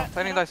lineups? Yeah. for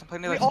Planning that? dice. I'm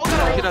planning We dice. all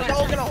gonna, He we're does.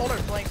 all gonna hold our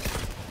flank.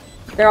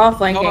 They're all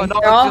flanking. No,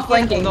 They're all just play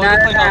flanking. no, None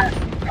just of play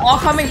that. They're all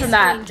coming from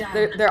that.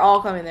 They're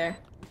all coming there.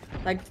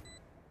 Like,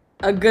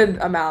 a good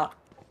amount.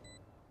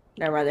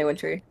 Never mind, they went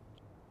tree.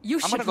 You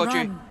I'm should gonna go tree.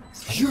 run.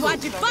 You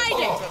want to fight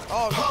it.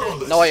 Oh,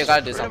 shit. No way, you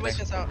gotta do We're gonna something. wait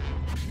this out.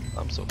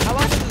 I'm so How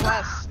long does this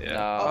last? yeah.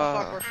 No. Oh,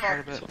 fuck, we're quite a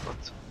fucked. bit. So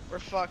fucked. We're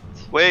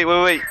fucked.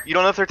 Wait. You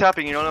don't know if they're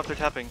tapping. You don't know if they're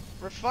tapping.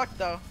 We're fucked,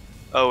 though.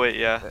 Oh wait,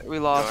 yeah. We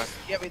lost.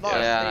 Yeah, we lost.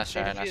 Yeah, They- that's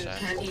they right, that's defused. right.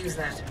 Can't use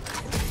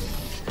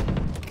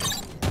that.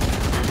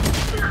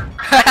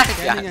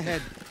 Scanning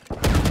ahead.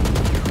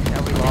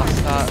 Yeah, we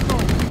lost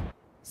that.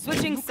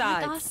 Switching Look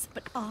like sides. us,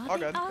 but are All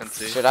they good. Can us?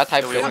 see. Should I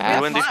type Yeah, full we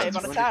half? win Five defense.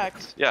 on we win attack.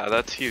 defense. Yeah,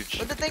 that's huge.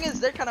 But the thing is,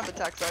 they're kind of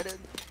attack sided.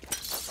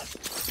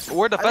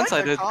 We're defense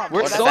sided.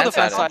 We're We're so defense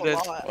defense sided.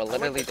 sided. We're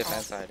literally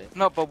defense sided.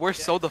 No, but we're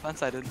so defense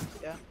sided.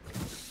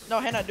 No,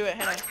 Hannah, do it,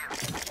 Hannah.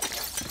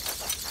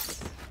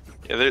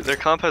 Yeah, their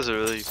comp has a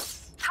really.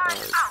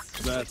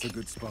 That's a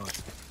good spot.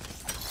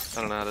 I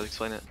don't know how to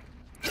explain it.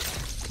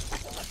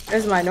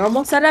 There's my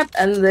normal setup,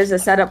 and there's a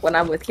setup when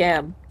I'm with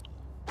Cam.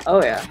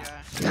 Oh yeah.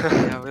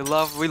 Yeah,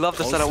 we love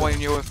the setup when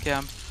you're with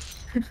Cam.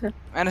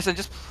 Anderson,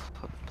 just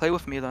play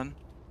with me then.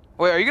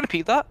 Wait, are you gonna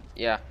peek that?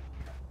 Yeah.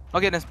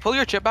 Okay, then pull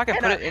your chip back and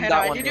Hannah, put it in Hannah,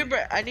 that I one.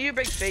 need you to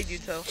break fade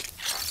util.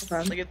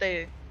 Okay. Like if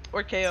they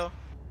or KO.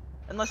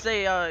 Unless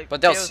they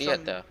But they'll KO see it,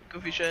 some though.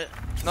 Goofy shit.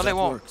 No, they That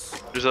won't.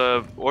 works. There's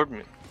a orb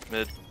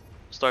mid.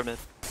 Star mid.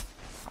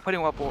 I'm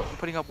putting up wall. I'm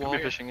putting up Could wall. be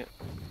pushing it.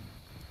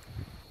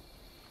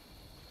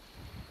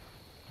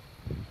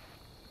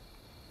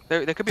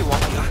 They could be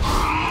walking.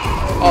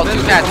 Oh,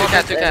 two cat.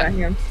 Right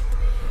here.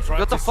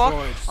 What the fuck?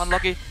 Destroyed.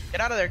 Unlucky.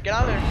 Get out of there, get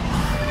out of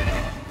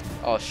there.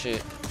 Oh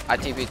shit. I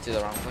TP'd to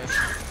the wrong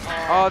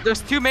place.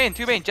 There's two main.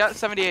 Jet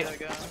 78. There we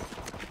go.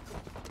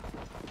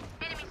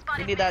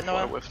 We need that, Oh, I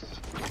Noah. whiffed.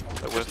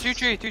 I whiffed. Two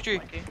tree.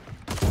 Lucky.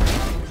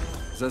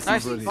 That's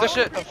Nice. ready. Good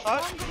shit. What the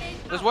fuck?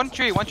 There's one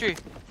tree.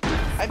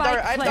 I've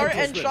dart planted.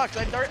 and shocks.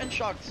 I've dart and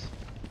shocks.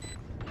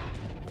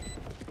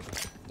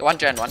 One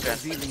gen.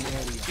 Revealing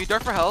area. You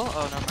dart for hell?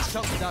 Oh, never mind.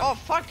 Shot down. Oh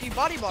fuck, you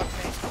body blocked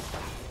me.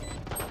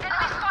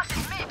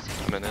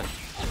 A minute.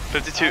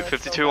 52. Oh, that's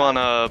 52 so on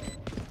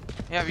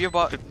Yeah, you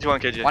bought. 52 on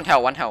KJ. One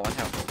hell. One health.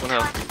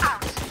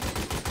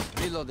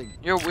 Reloading.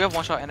 We have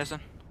one shot, Anderson.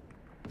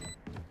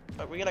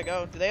 But we gotta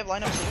go. Do they have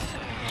lineups?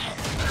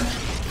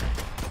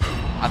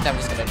 I think I'm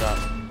just gonna drop.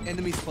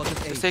 Enemy spotted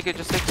A. Just take it.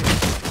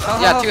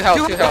 Yeah, two health.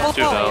 Two Player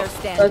health.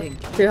 standing.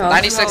 Too hard.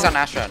 96 on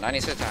Astra.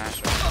 96 on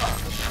Astra.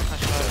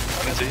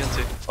 Can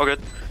see. Oh, good.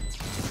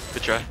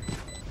 Good try.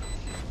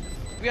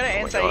 We gotta my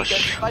anti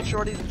gosh. 5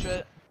 shorties and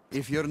shit.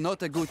 If you're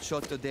not a good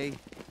shot today,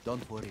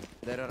 don't worry.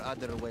 There are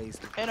other ways.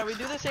 Hannah, we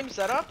do the same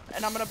setup,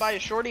 and I'm gonna buy a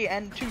shorty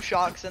and 2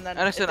 shocks, and then.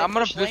 Anderson, if they I'm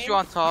gonna push boost lane- you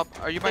on top.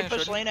 Are you If they buying a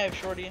push shorty? lane, I have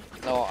shorty.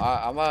 No,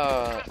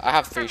 I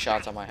have 3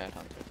 shots on my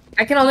headhunter.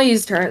 I can only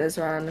use turret this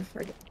round.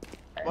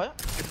 What?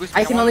 Boost I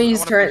me. can wanna- only use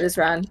wanna turret push. this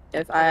round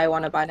if I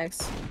want to buy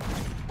next.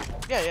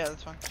 Yeah,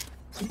 that's fine.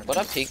 But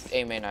I peeked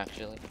A main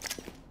actually.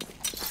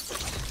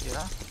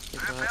 Yeah.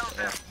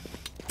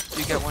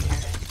 You get one here.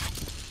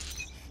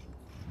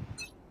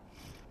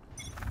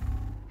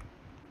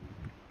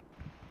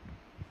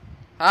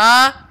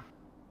 Huh?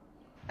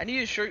 I need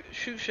you to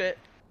shoot shit.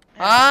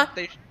 Huh?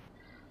 They,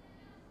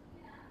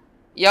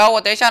 有，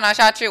我等一下拿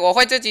下去，我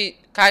会自己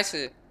开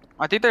始。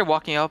 I think they're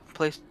walking up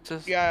places.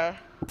 yeah.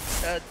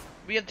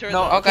 We have turret.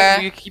 No, though.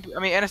 Okay. You keep. I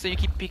mean, Anderson, you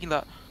keep peeking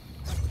that.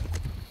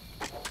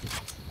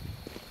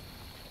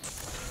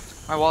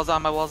 My wall's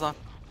on.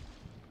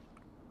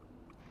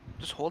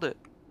 Just hold it.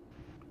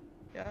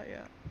 Yeah.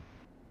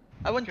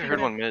 I wouldn't I peek heard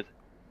it. one mid.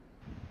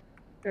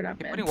 They're not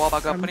Keep mid. putting wall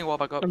back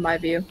up. From my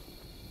view.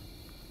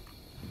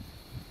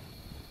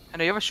 I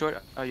know you have a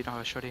short. Oh, you don't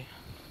have a shorty.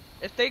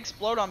 If they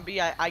explode on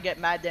B, I get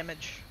mad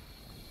damage.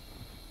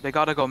 They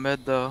gotta go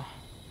mid though.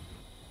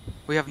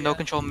 We have no Yeah.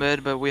 control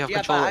mid, but we have Yeah,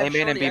 control but I A have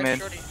main and shorty, B I have main.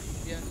 shorty.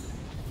 Yeah.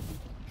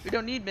 We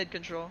don't need mid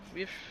control.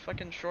 We have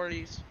fucking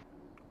shorties.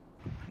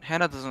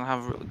 Hannah doesn't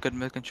have good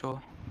mid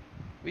control.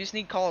 We just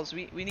need calls.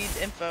 We need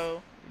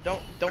info.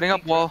 Don't Putting up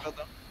peek for wall. info,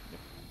 though.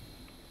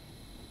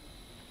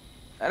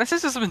 And this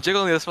has just been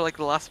jiggling this for like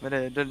the last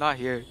minute. They're not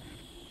here.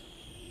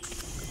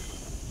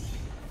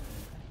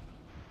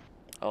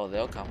 Oh,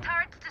 they'll come.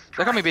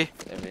 They're coming B.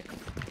 Maybe.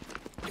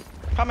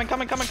 Coming.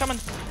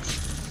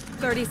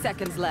 30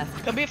 seconds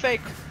left. Could be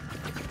fake.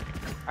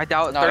 I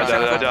doubt. No, 30 no,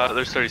 seconds I left. doubt it.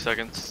 There's 30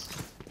 seconds.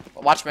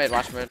 Watch mid,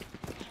 watch mid.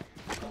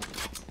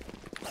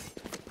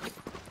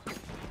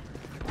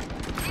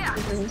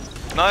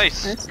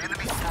 Nice. Nice.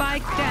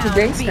 Spike down.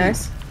 Thanks, B.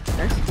 nice.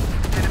 Nice.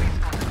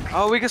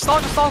 Oh, we can stall.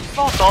 Just stall.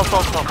 Stall.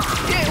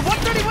 Yeah,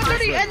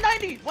 130 and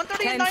 90.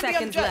 130 and 10 90 on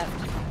seconds Jet.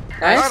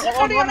 left. Nice.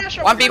 130 on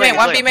Asher. 1B main,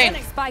 1B main.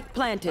 Spike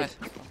planted.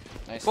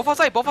 Nice. Both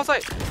outside. Both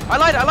outside. I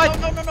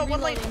lied. No,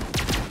 one lane.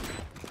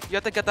 You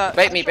have to get that.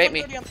 Bait me. Asher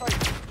 130 on site.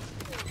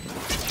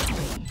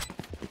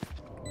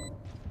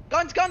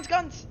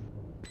 Guns.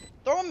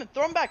 Throw him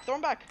back.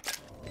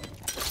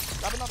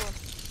 Grab another one.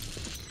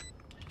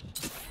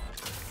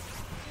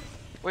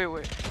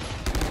 Wait.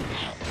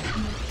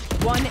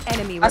 One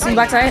enemy Last one remaining.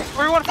 backside.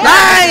 Everyone.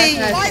 Nice!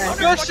 Nice.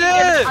 Good shit.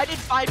 I did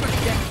 500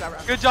 damage that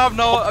round. Good job,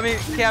 Noah. I mean,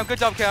 Cam. Good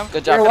job, Cam.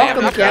 Good job, You're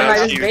welcome, Cam. Cam. I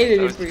That just was baited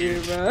huge. it for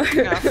you, bro. Yo,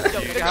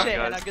 good shit, guys.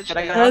 Hannah. Good shit.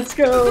 Let's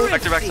go.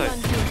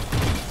 Backside.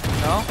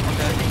 No.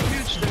 Okay.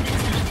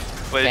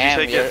 Wait, Damn,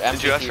 did you you're take it?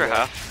 Did you ask for MVP,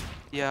 half?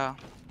 Yeah.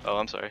 Oh,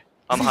 I'm sorry.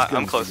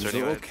 I'm closer It's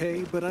anyway.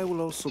 okay, but I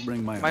will also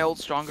bring My own. ult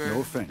stronger. No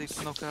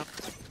offense. No cap.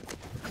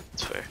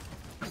 It's fair.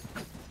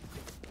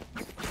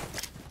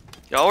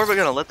 Y'all were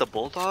gonna let the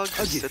bulldog just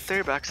Okay. sit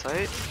there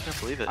backside? I can't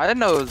believe it. I didn't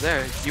know it was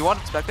there. You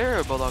want Spectre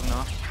or Bulldog?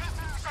 No.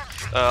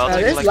 I'll No,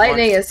 take this like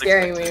lightning one. is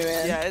scaring me,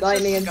 man. Yeah, it's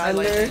Lightning just and sky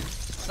thunder. lightning.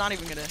 It's not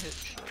even gonna hit.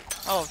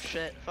 Oh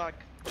shit, fuck.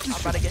 I'm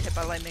about to get hit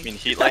by I lightning. mean,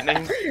 heat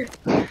lightning?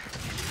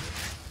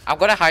 I'm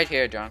gonna hide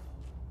here, John.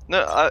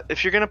 No,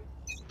 if you're gonna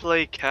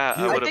play cat,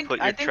 I I would have think put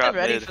your they're trap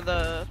ready mid. for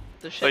the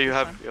shit. Oh, you this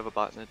have time. a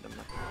bot mid. Never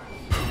mind.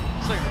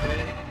 It's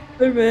like,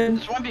 Good man.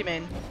 there's 1B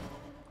main.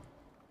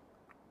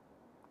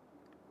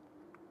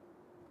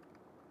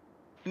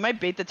 You might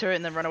bait the turret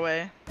and then run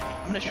away.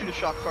 I'm gonna shoot a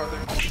shot farther.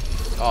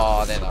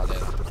 Oh, they're not.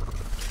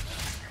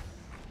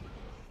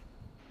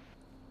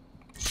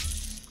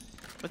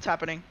 What's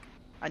happening?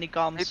 I need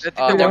comms.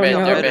 Oh, they're mid,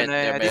 they're mid,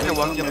 I they're think they're mid.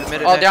 one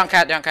mid. Oh, they're on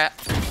cat,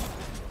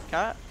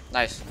 Cat?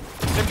 Nice.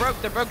 They're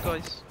broke,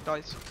 guys.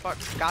 Fuck,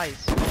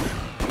 guys.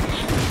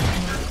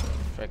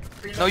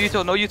 No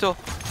util.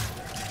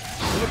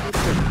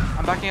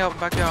 I'm backing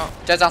out.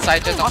 Jet's on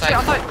side,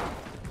 Outside.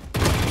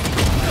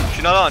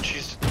 She's not on.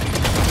 She's.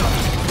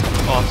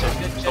 Oh, I'm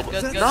sorry.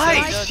 Good.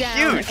 Nice! Down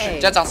Huge! A.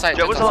 Jet's on side,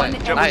 Jet Jet's was on on.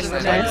 side. Jet Nice,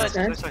 was nice,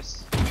 on. nice.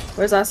 Nice.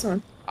 Where's last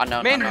one?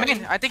 Unknown, Main.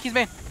 unknown. I think he's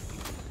main.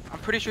 I'm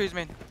pretty sure he's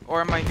main.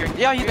 Or am I hearing?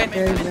 Yeah, he's main.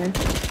 There, man.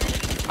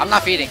 I'm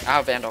not feeding, I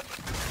have Vandal.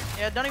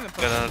 Yeah, don't even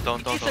push. No,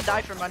 don't. He needs to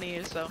die for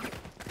money, so.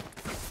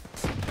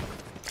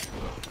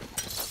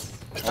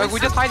 We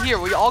just hide here.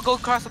 We all go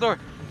across the door.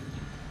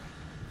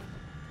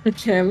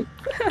 Jim.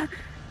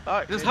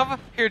 Alright, Just dude. have a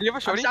here. Do you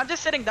have a shorty? I'm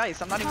just sitting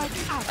dice. I'm not even. I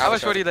have a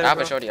shorty there, I have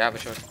bro. a shorty, I have a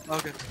shorty.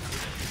 Okay.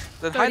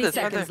 Then hide 30 this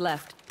right there. seconds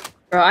left.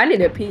 Bro, I need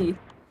to pee.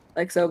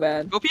 Like, so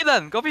bad. Go pee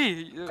then. Go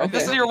pee. Okay.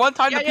 This is your one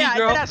time to pee, I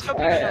girl. did ask for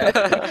Alright.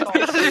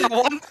 This is your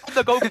one time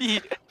to go pee.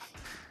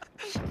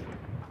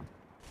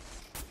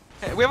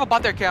 Hey, we have a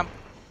bot there, Cam.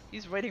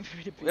 He's waiting for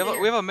me to pee.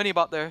 We have a mini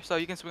bot there, so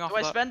you can swing off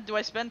the bot. Do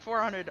I spend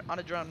 400 on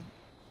a drone?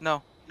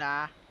 No.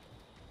 Nah.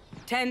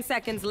 10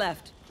 seconds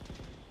left.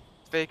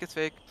 It's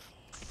fake.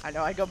 I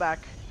know. I go back.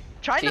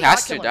 Try He to has not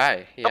to kill him.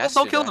 die. He has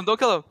Don't to kill die. him. Don't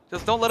kill him.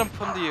 Just don't let him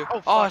come to you. Oh,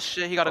 Oh fuck.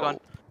 shit, he got a gun.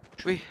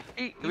 We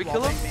He we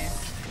kill him? wallbanged me.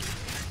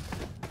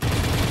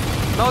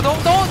 No,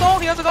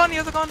 don't. He has a gun.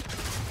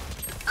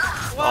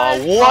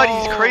 Oh, what?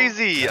 He's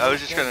crazy! I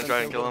was just gonna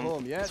try and kill him.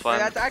 It's Wait, fine.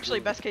 that's actually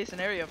best case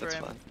scenario for That's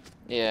him. fine.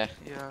 Yeah.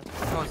 Yeah.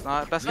 No, it's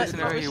not. Best But- case but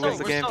scenario, he we're wins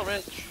the game. still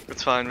rich.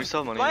 It's fine. We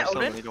still have money. Do I We still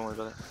own have it? money. Don't worry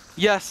about it.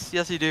 Yes,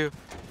 you do.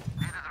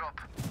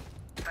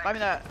 Buy me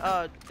that,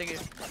 thingy.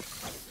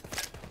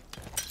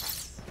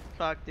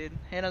 Fuck, dude.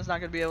 Hannah's not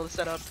gonna be able to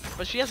set up.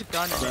 But she has a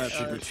gun and That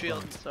should a be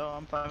shield, fine. so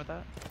I'm fine with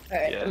that.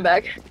 Alright, Yeah. I'm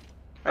back.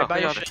 Alright, buy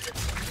yeah, your but- shit.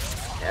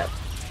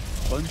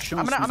 Bonne chance,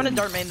 I'm mes gonna amis.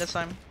 dart main this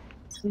time.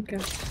 Okay.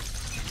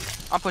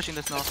 I'm pushing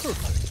this now.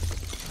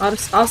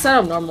 I'll set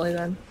up normally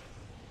then.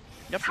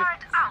 Yep.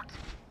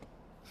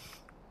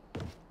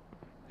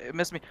 It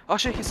missed me. Oh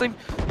shit, he's sleeping.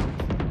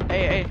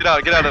 Hey. Get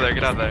out of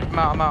there.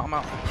 I'm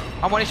out.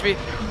 I'm 1 HP.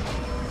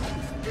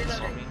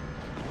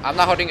 I'm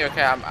not holding your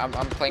care, I'm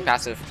playing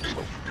passive.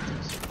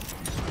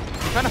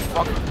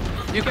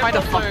 You kind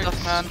of fucked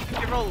us, man. You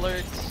can roll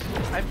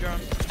alerts. I have drone.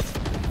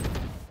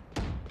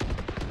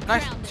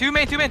 Nice. Two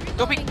main.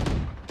 Go peek.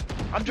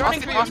 I'm droning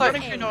for you. I'm Outside.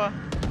 droning for you, Noah.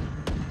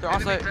 They're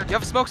outside. You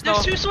have smokes now.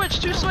 There's two switch.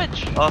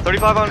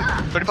 35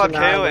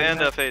 KO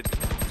and fade.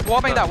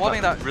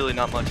 Wallbang that. Really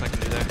not much I can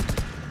do there.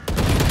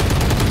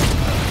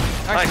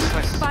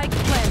 Nice. Spike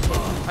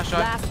planted. Nice shot.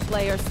 Last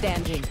player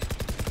standing.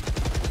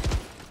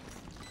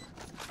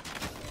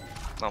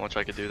 Not much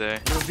I could do there.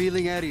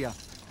 Revealing area.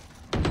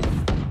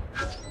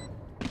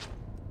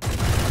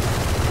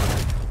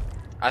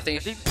 I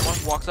think If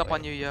he walks up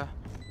on you, yeah.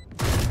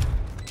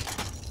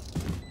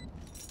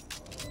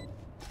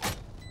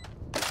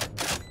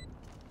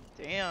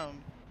 Damn.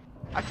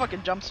 I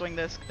fucking jump swing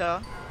this,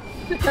 duh.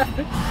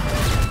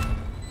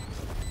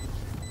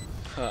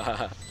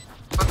 I'm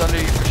under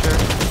you for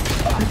sure.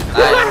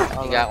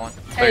 Nice. You got one.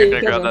 Oh, Hey, you're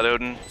gonna good grab one. that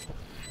Odin?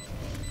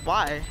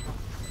 Why?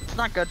 It's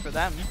not good for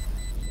them.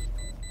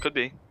 Could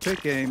be.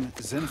 Check aim.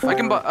 Zen I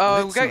can. We Let's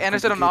got not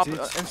Anderson on op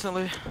complicate it.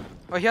 instantly.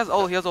 Oh, he has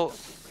ult. He has ult.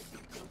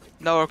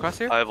 No request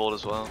here. I have ult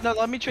as well. No,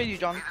 let me trade you,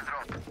 John.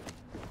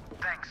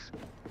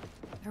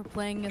 They're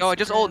playing. No, I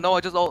just ult. No,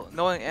 I just ult.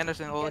 No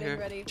Anderson ult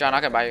here. John,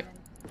 I can buy you.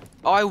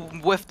 Oh, I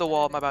whiffed the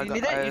wall. My bad. You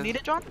need it? You need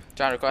it, John?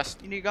 John, request.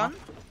 You need a gun?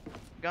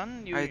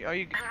 Gun? I- Are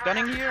you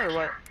gunning here or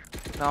what?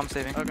 No, I'm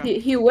saving. Okay.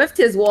 He whiffed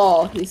his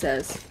wall, he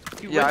says.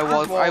 You Yeah, I whiffed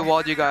his walled. I wall.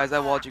 walled you guys. I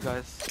walled you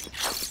guys.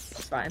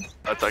 It's fine.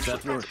 That's actually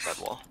That works. bad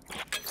wall.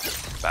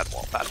 Bad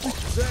wall. Bad wall.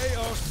 They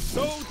are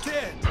so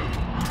dead.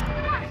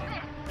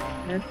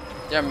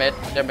 They're mid.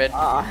 They're mid.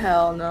 Oh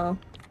hell no.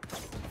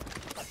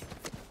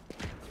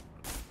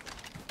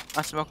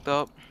 I smoked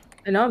up.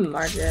 I know I'm in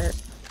market.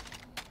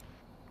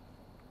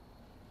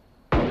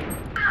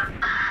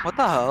 What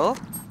the hell?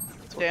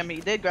 Damn, he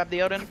did grab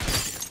the Odin.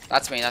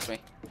 That's me. That's me.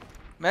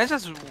 Man's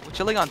just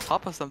chilling on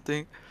top of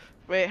something.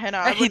 Wait, Hannah,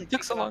 I He wouldn't took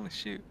pick so that long to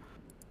shoot.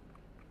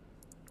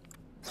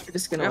 We're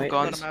just We gonna have wait.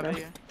 guns. Let him out of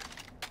here.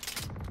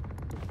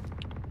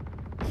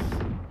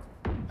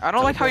 I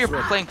don't like how you're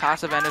playing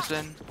passive,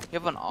 Anderson. You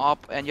have an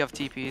op and you have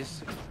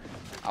TPs.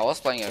 I was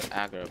playing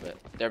aggro a bit.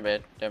 They're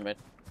mid. They're mid.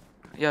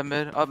 Yeah,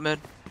 mid, up mid.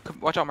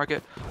 Watch out,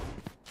 market.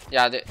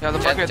 Yeah, Yeah, the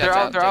market, they're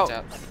out, they're out.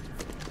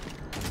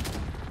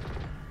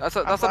 That's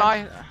an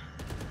fine. eye.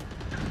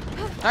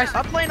 Nice.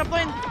 I'm playing.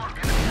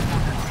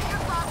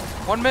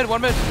 One mid.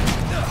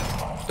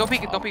 Don't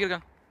peek it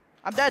again.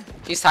 I'm dead.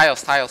 He's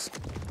tiles.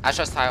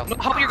 Astra's tile. No,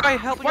 help your guy.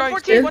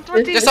 114,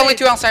 114. There's only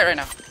 2 on site right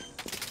now.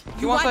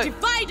 You want are side.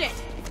 divided.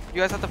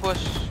 You guys have to push.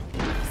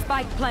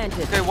 Spike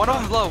planted. Okay, one of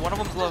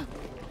them's low.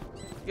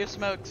 Give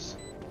smokes.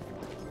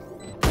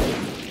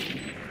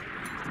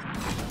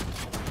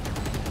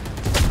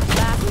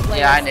 Last player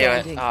Yeah, I knew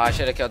it. standing. Oh, I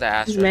should have killed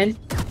that He's Astra. mid.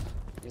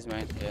 He's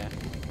mid. Yeah.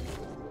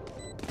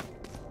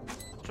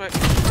 That's right.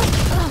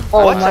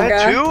 Oh What? my I had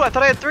god. 2? I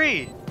thought I had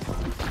 3.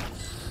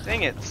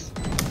 Dang it. I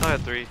thought I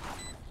had 3.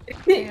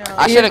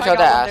 I should have I killed got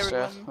that one,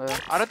 there Astra. we Yeah.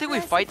 I don't think we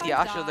fight the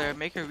Astra there.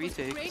 Make her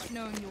retake. Great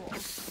knowing you all.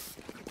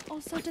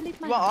 Also, delete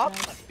my You want up?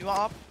 address. You want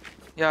up?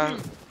 Yeah.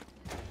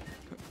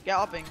 Get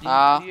upping. You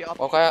up.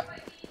 Okay.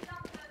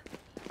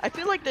 I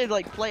feel like they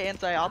like play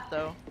anti-op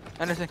though.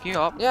 Anderson, can you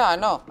up? Yeah, I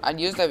know. I'd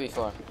used that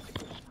before.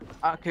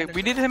 Okay,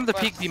 we need him to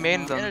peek the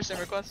main zone. Anderson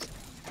request.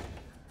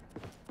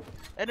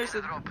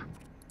 Anderson.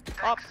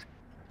 Up.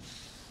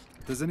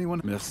 Does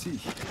anyone? Merci.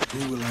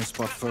 Who will I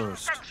spot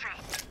first?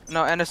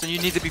 No, Anderson, you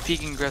need to be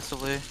peeking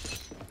aggressively.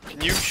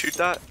 Can you shoot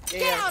that?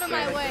 Yeah, out of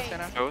my sorry, way.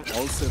 Hannah. Oh,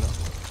 All set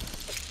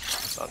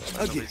up.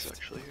 nobody's gift.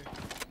 actually here.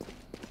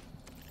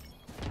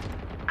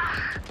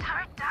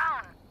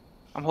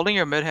 I'm holding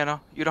your mid,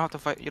 Hannah. You don't have to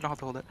fight. You don't have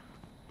to hold it.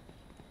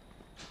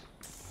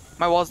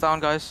 My wall's down,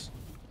 guys.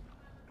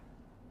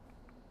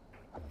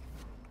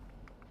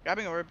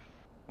 Grabbing orb.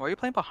 Why are you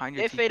playing behind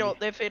your They TP? fatal.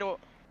 They fatal.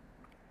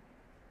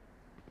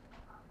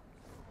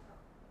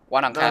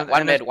 One on cat. No,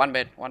 One and mid. it's- One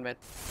mid. One mid.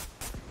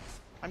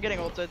 I'm getting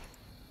ulted.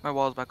 My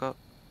wall's back up.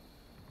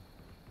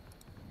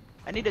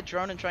 I need a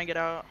drone and try and get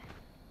out.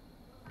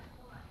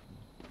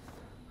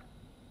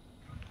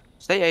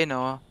 Stay A,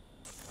 Noah.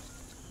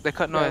 They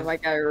cut No, noise.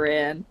 like I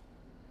ran.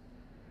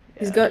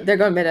 He's Yeah. They're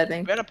going mid, I I'm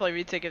think. gonna play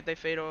retake if they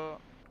fatal.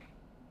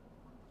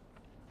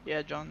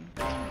 Yeah, John.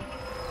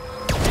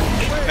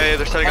 Hey,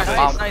 they're setting up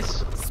Nice, A.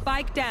 nice.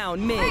 Spike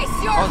down mid. Face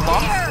Oh, your it's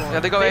bomb? fear. Yeah,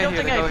 they go Fatal A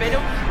here. thing They A, go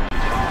fatal.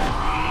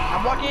 A.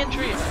 I'm walking in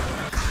tree.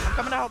 I'm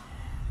coming out.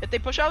 If they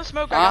push out of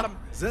smoke, I Huh? got him.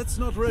 That's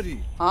not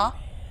ready. 啊？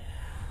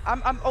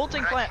 I'm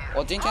ulting plant.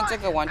 我今天这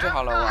个玩就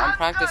好了，I'm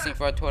practicing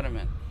for a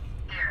tournament.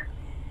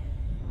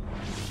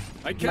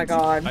 I Oh can't. my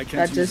god, I can't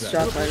that use just that.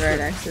 dropped like right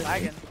next to me.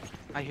 Lagging.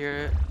 I hear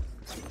it.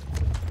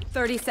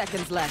 30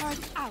 seconds left. Charge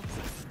out.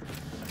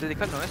 Did they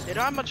cut noise? They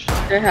don't have much.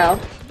 Their hell.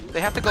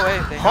 They have to go A.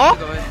 They Huh? have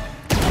to go A.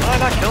 How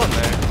did I not kill him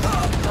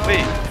there?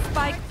 Wait.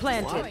 Spike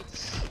planted.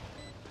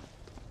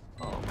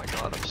 Oh my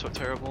god, I'm so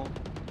terrible.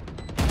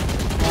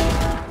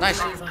 Nice.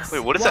 Wait,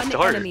 what is One that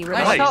dart? enemy Nice,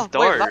 remaining. Wait,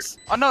 dart. last-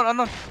 unknown. I'm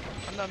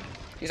done.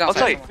 He's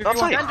Outside,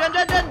 outside.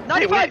 outside. Gen.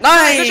 95. wait.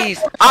 Nice!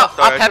 Up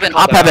Sorry, I heaven, should've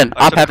called up that heaven,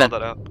 out. I up should've heaven,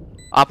 called that out.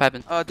 up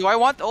heaven. Do I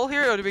want ult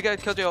here or do we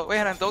get Killjoy? Wait,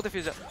 Hannah, don't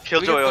defuse it.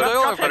 Killjoy, Do we get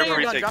drop or better Hannah,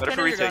 for your retake, gun, better for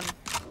drop Hannah, your retake.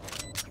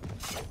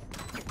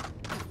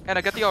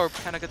 Hannah, get the orb.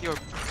 Hannah, get the orb.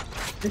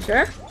 You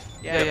sure?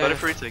 Yeah, yeah. better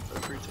for retake,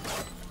 better for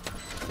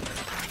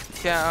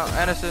retake. Yeah,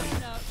 Anderson. No,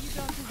 you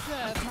don't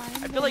deserve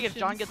my I feel like if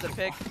John emotions. gets a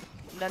pick,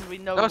 then we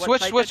know No, what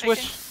switch, side switch, they're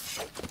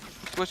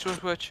switch.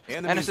 Switch.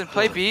 Enemies Anderson,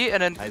 play close. B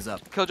and then Eyes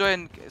up. Killjoy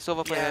and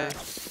Silva play Yeah. A.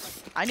 taking.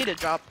 I need a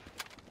drop.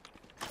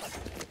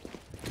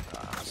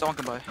 Someone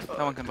can buy.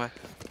 No one can buy.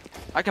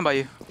 I can buy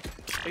you.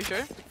 Are you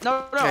sure?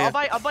 No, Yeah, yeah.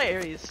 I'll buy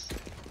Ares.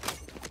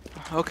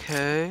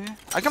 Okay.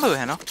 I can play with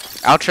Hannah.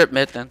 I'll trip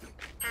mid then.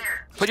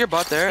 Put your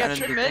butt there Yeah, and then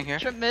trip the thing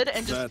here. mid,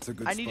 and just. That's a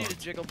good I need you to spot.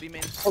 jiggle B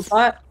main. Hold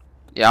pot.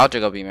 Yeah, I'll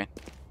jiggle B man.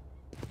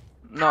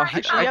 No,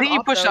 Actually, I yeah, think you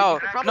off push though, you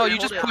out. could No, probably you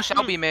hold just it. push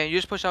out B man. You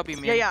just push out B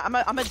man. Yeah, I'm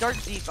a dart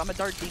deep. I'm a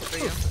dart deep for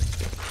you.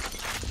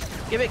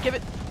 Give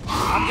it.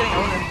 I'm getting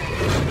owned.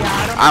 Yeah,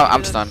 I don't know I'm how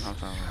to do stunned. this. I'm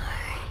stunned.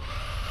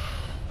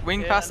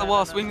 Swing Yeah, past the no, wall,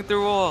 no, no. swing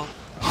through wall.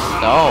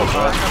 No,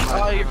 bro.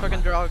 Oh, you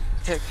fucking drug.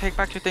 Take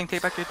back your thing,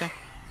 take back your thing.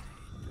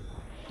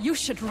 You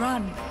should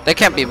run. They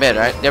can't be mid,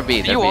 right? They're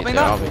B. They're You B. opening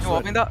They're that? obvious. You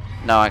opening that?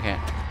 No, I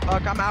can't.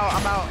 Fuck, I'm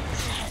out.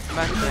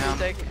 Back Easy down.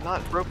 mistake.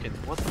 Not broken.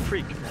 What the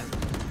freak?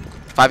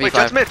 5v5. Wait,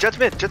 Jet's mid. Jet's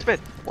mid. Jet's mid.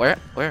 Where?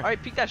 Where?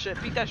 Alright, peek that shit.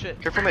 Peek that shit.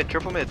 Careful mid.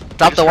 Careful mid.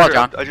 Drop the wall,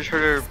 John. I just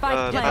heard her. Spike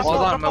Uh, planted. pass Wall's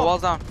wall. down, my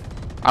wall's down.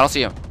 I don't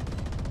see him.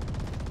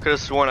 Could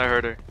have sworn I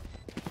heard her.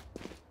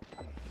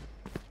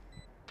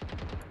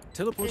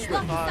 Teleport's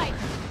ready.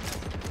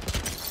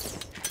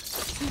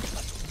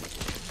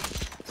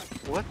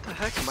 What the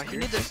heck? Am I You here?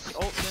 need this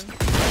ult soon.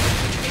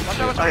 Watch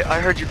out, watch out. I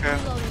heard you, Pam.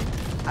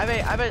 I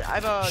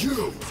have a.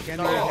 Scan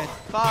No. your head.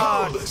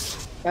 Fuck.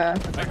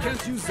 I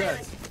can't use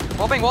that.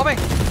 Wallbang, wallbang.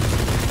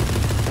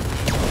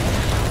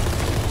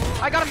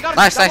 I got him.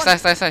 Nice, Got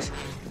nice, one. nice.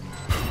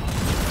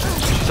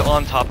 She's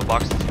on top of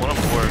boxes. 1 on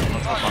 4. On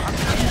top of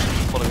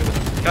boxes. Hold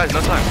on, guys,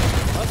 no time.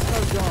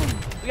 Hostile down.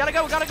 We gotta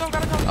go.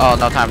 Oh,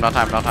 no time, no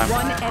time, no time.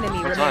 One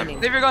enemy What time?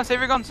 remaining. Save your guns, save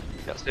your guns.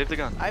 Yeah, save the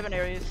gun. I have an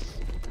Ares.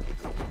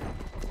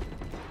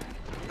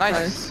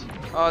 Nice.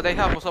 Oh, they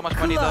have so much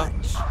money though.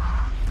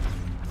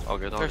 All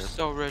good, all They're good.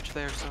 so rich,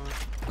 they're so rich.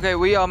 Okay,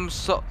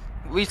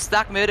 we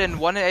stack mid and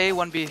 1A,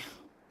 1B.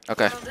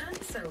 Okay.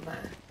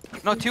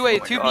 No, 2A, Oh my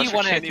 2B, gosh, I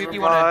 1A, can't 2B,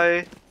 even 1A.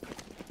 buy.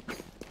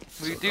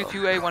 We do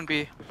 2A,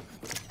 1B.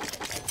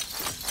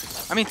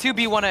 I mean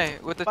 2B,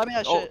 1A with the Buy me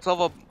that shit.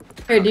 Silva.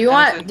 Here, do you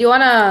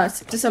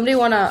Anderson. does somebody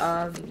want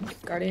a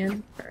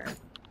guardian? Or...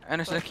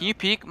 Anderson, can you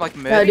peek like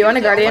mid? No, do you want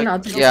a guardian? Like, I'll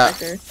take Yeah. a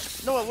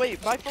Spectre. Noah,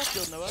 wait. Buy full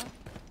shield, Noah.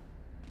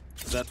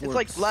 That It's works.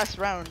 like last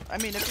round. I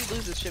mean, if we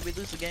lose this shit, we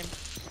lose the game.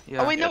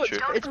 yeah. Oh wait, no, Yeah,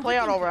 it's play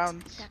out all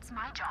rounds.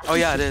 Oh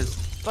yeah, it is.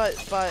 But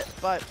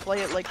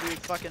play it like we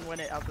fucking win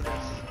it after this.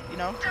 You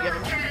know? You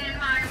get me?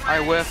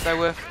 I whiffed.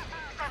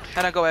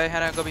 Hannah go A,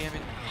 Hannah go B, I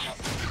mean.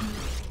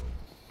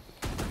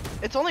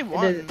 It's only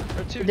one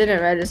or two. It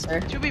didn't register.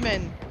 2B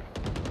main.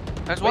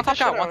 There's Wait one top this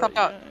shit cat, one top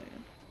out. cat.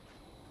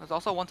 There's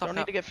also one top Don't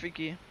need cat. to get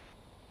freaky.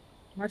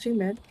 Watching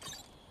mid.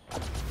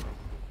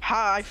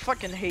 Ha! I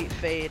fucking hate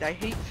Fade. I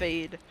hate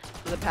Fade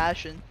with a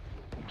passion.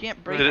 You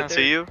can't break. Did it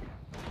see you?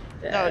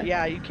 No,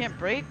 yeah, you can't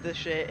break this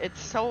shit. It's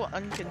so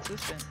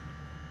inconsistent.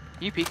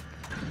 Can you peek,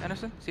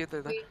 Anderson? See if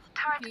they're there.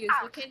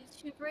 What can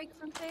you break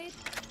from Fade?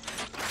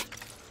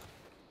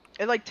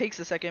 It like takes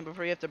a second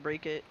before you have to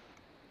break it.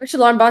 Wish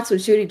alarm bots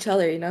would shoot each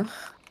other, you know?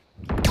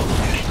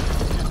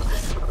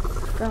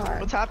 God.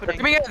 What's They're happening?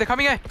 coming A, they're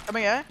coming A.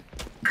 Coming, eh?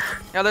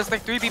 Yeah, there's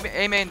like 3 B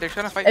A main, they're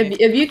trying to fight me.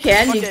 If you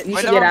can, Fuck you, it. you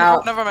Wait, should get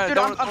out. Never mind, Dude,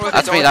 don't rotate.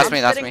 That's me, that's me,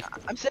 that's me.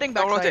 I'm sitting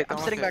Don't backside. rotate, I'm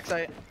don't sitting rotate.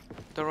 backside.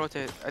 Don't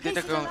rotate. I think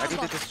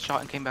they just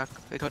shot and came back.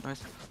 They got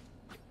noise.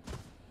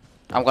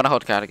 I'm gonna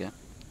hold cat again.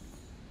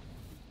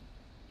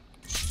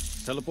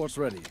 Teleport's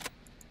ready.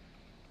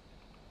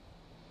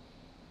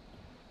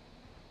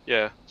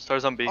 Yeah,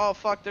 stars on B. Oh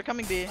fuck, they're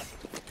coming B.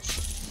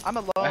 I'm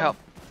alone. I help.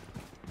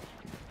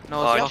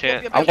 No, Oh, I it's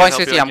can't. I'm I'm I going can't help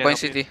CT, you, I I'm can't going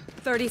help you.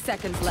 CT. 30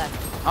 seconds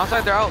left.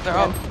 outside, they're out, they're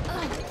out.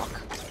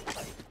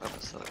 That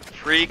was a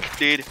freak,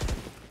 dude.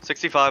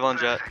 65 on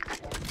Jet.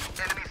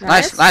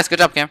 Nice, nice, good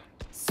job, Cam.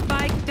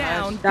 Spike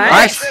down.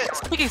 Nice.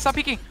 Stop peeking, stop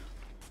peeking.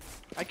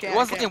 I can't.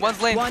 One's I can't. lane,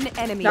 one's lane. One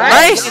enemy.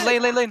 Nice.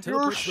 remaining. Lane.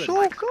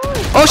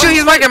 Oh shoot,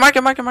 he's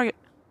market.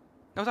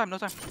 No time, no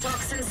time. 10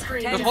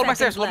 Just hold my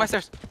stairs, seconds hold my left.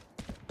 stairs.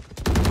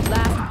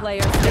 Last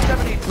player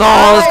standing.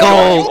 No, let's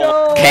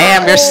go.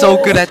 Cam, you're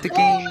so good at the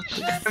game.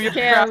 You're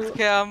Cam. cracked,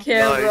 Cam. Nice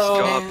bro.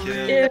 job,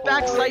 Yeah. kid.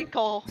 Back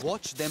cycle.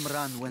 Watch them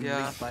run when Yeah.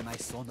 linked by my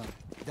sonar.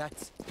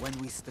 That's when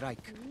we strike.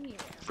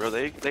 Bro,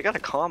 they got a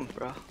calm,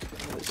 bro.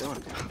 What are they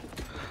doing?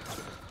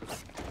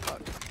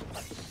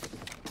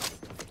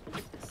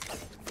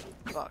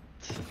 Fucked.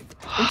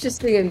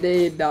 Interesting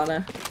indeed,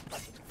 Donna.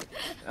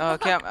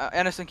 Cam,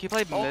 Anderson, can you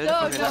play mid?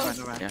 no, Okay, no. never mind,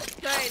 never mind. Yeah.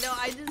 Sorry, no,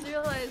 I just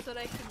realized what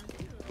I can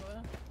do.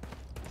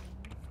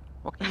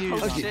 What can you do?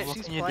 Oh John? shit, What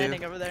she's can you planning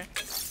do? over there.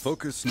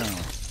 Focus now.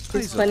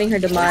 She's planning her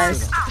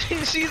demise.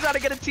 She's gotta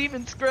get a team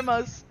and scrim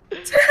us.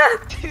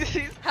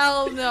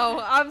 Hell no,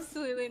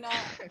 absolutely not.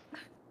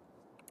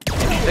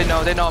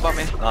 They know about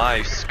me.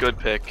 Nice, good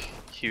pick.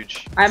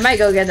 Huge. I might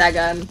go get that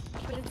gun.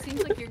 But it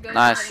seems like you're going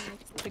Nice.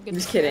 for the good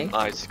Just kidding.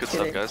 Nice, good stuff,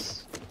 Kidding.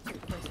 guys.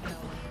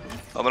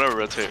 I'm gonna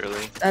rotate early.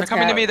 They're That's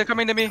coming to cat. me, they're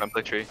coming to me. I'm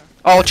play tree.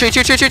 Oh, tree.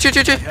 Tree.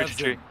 Have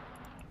Tree. them.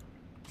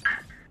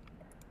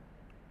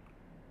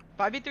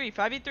 5v3,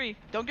 5v3.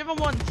 Don't give him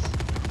once.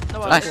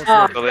 No, Nice.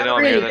 Oh, Oh, they know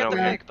I'm here, they get know the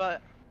I'm here. pick,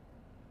 but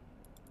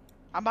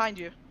I'm behind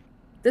you.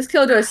 This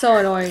killjoy is so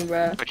annoying,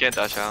 bro. I can't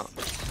dash out.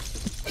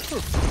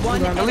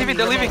 One They're enemy leaving,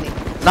 they're leaving.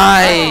 remaining.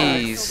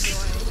 Nice.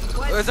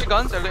 Is there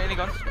guns? Are there any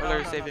guns? Or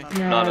are they saving?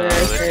 No, No, they're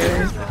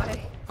they're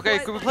saving. Okay,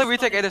 could we play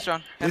retake A this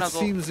round? It Hannah's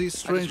ult. seems these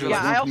strangers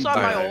Yeah, I won't be also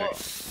have my back.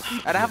 ult.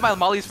 And I have my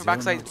mollies for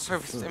backside Zone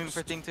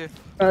for thing too.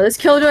 Bro, this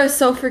killjoy is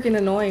so freaking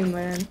annoying,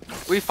 man.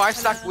 We 5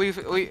 stacked.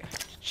 We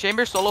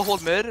Chamber solo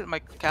hold mid, my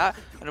cat,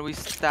 and then we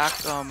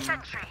stacked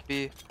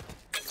B.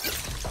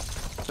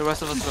 The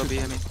rest of us go B.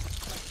 I mean,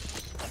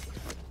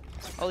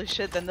 Holy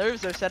shit, the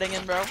nerves are setting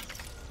in, bro.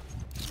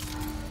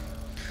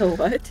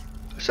 What?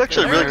 It's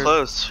actually really They're-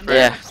 close. For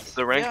Yeah.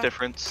 The rank Yeah.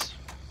 difference.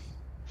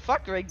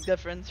 Fuck rank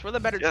difference. We're the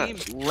better Yeah. team.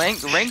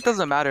 Rank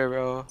doesn't matter,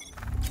 bro.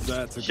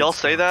 Y'all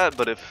say that,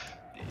 but if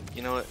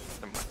you know what?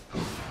 Never mind.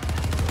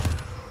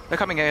 They're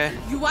coming A.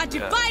 You are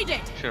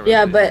divided. Shouldn't Yeah,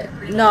 really-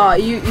 but no,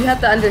 you have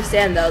to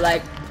understand though,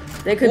 like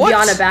they could be What?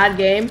 on a bad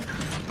game.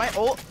 My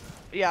ult.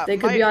 Yeah. They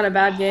could my- be on a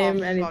bad game.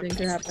 fuck. Anything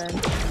could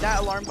happen. That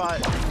alarm bot.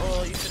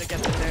 Oh, you should have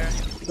kept it there.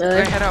 Really?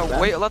 Wait, head out.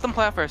 Wait, let them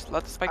plant first.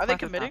 Let the spike Are they plant.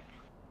 committing?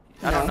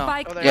 I don't know.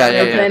 Spike Oh, they're Yeah, not.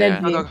 yeah, They're yeah. planted yeah.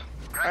 B. I'll go.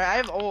 Alright, I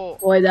have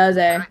ult. Boy, does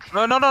A.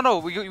 No.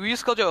 We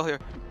use Killjoy here.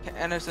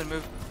 Anderson,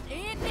 move.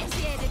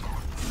 Initiated.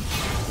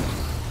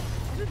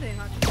 What did they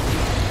not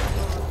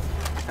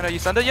I know you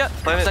send it yet?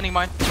 Plant I'm it. sending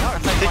mine. I'm I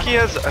sending think mine. he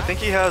has. I think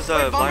he has. Wait,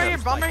 bomb right blind. here,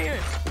 bomb right here.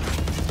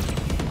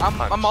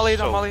 I'm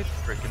mollied. I'm mollied.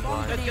 Freaking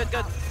blind.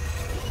 Good.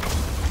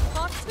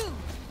 Bot 2.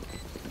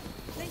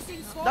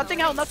 Placing swarm.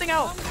 Nothing out, nothing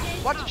out.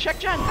 Watch, check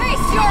gen. Face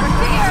your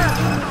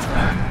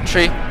fear.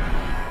 Tree.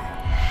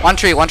 One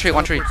tree.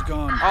 It's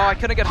gone. Oh, I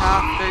couldn't get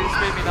half. They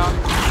sprayed me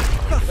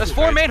down. There's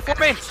four main.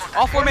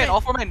 All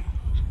four main.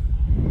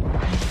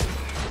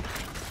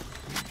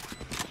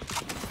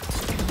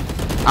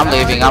 I'm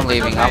leaving.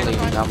 Okay,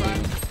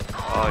 fine.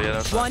 Oh yeah,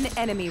 that's One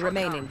enemy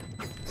remaining.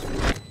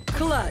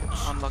 Clutch.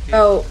 Unlucky.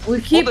 Oh, Hold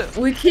it.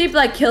 we keep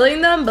like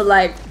killing them, but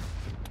like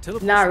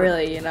not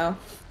really, you know.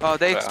 Oh,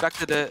 they Yeah.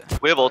 expected it.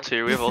 We have ult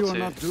here. We If have ult you're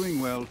here. not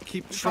doing well,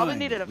 keep We probably trying.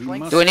 needed a flank.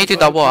 must Do we need to avoid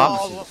double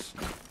up? losses.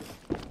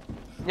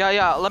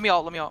 Yeah. Let me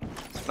out.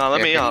 No,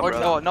 let me Yeah, out, Or,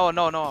 bro. no.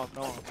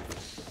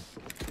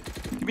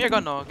 Give me your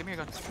gun, no. Give me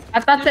your gun. I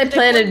thought they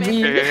planted Link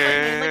B.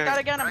 that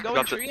again. I'm going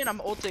Dropped it. 3 and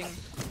I'm ulting.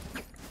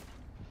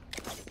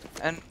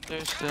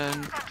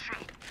 Anderson.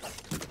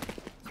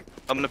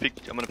 I'm gonna peek.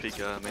 Main.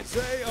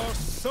 They are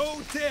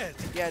so dead.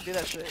 Yeah, do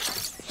that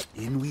shit.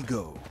 In we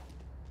go.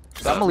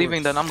 I'm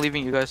leaving then. I'm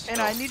leaving you guys. And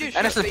I need to.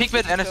 Anderson, peek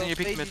mid. Fade Anderson, you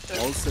detail, peek mid. fade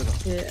detail. All set up.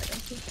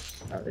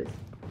 Yeah. Probably.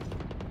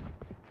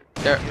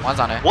 There. One's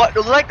on it. What?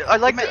 I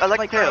like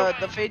KO.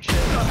 The fade shit.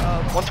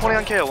 120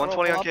 on KO. roll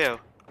 120 on up. KO.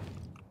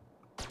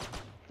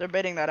 They're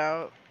baiting that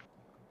out.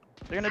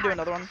 They're gonna do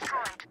another one.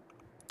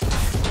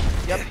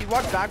 Yep, he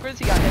walked backwards,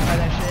 he got hit by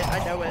that shit.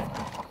 I know it.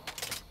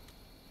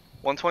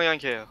 120 on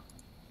KO.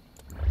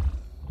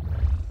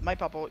 Might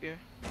pop ult you.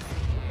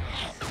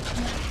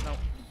 Nope.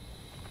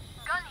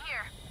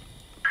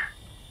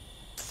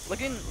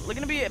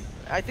 Looking to be.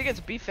 I think it's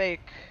B fake.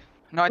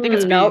 No, I think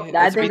it's B. Nope,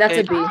 I It's think that's a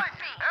fake. B.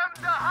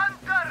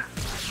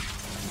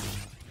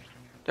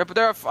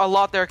 There are a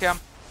lot there, Cam.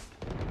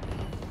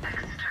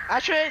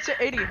 Astra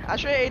 80.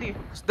 Astra 80.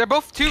 They're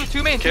both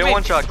two main. KO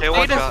one shot. KO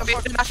one Fade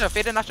shot. in Astra.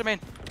 Fade in Astra main.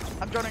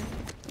 I'm joining.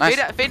 Nice.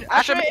 Fade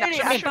Astra Astra main.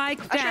 80. Astra main. Spike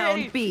Astra down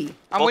 80. B.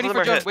 I'm Both waiting of for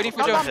them are Joan. hit. Waiting for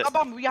Got Joan. bomb, got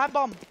bomb. We have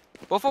bomb.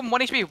 Both of them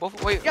 1 HP.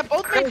 Both. Wait. Yeah,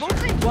 both main,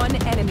 both main. One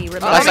enemy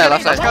remaining. Left side,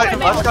 left Last side.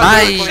 guy.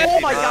 Nice. Oh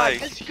my god,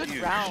 Nice. this is good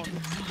Huge. round.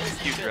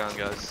 Huge round,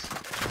 guys.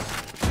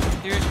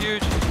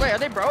 Huge. Wait, are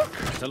they broke?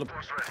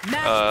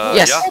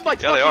 Yes. Yeah, Oh my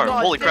yeah, they are.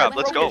 God, Holy they're crap,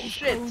 let's broke go. as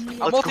shit. I'm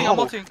Let's ulting. I'm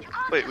go. ulting.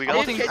 Wait, we They got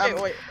have ulting.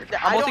 KJ, wait, I'm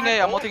I don't ulting A. have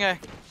I'm ult. ulting A.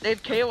 They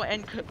have KO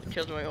and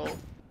Killjoy ult.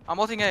 I'm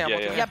ulting A. I'm Yeah,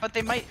 ulting yeah. A. Yeah, but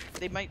they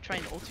might try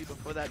and ult you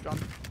before that, John.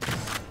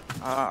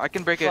 I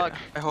can break Fuck. it.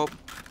 I hope.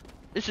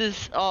 This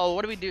is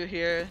what do we do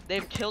here? They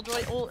have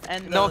Killjoy ult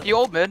and No, the- you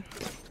ult mid.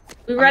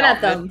 We I'm run out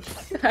at them.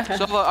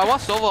 Sova. I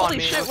want Sova on Holy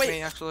me. shit, with wait.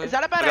 me, actually. Is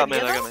that a bad I got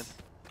idea? mid. though?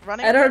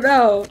 Running I don't at them?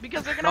 know.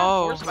 Because they're gonna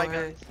No, have force my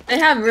way. guns.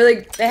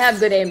 They have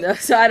good aim though,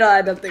 so I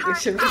don't think we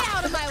should. Get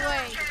out of my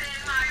way.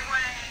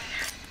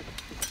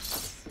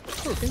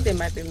 I think they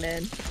might be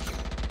mid.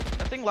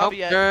 Nothing Nope, lobby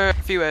yet. they're a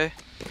few A.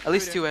 At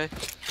least Who 2A.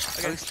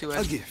 Okay. At least 2A.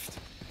 A gift.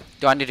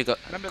 Do I need to go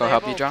Remember, go they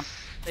help have you, John?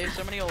 ults. They have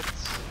so many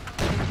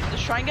ults.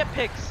 Just try and get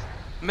picks.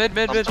 Mid.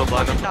 I'm so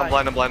blind.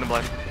 I'm blind.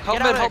 Help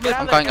Get mid. out Help of mid. there,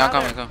 I'm get coming. out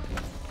I'm of coming.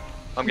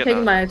 I'm I'm getting taking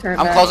out. my turn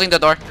I'm back. closing the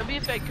door. Could be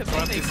a fake, could be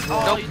a fake.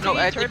 Nope. you No. think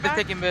I you think turn they're back?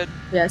 taking mid.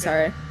 Yeah,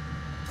 sorry.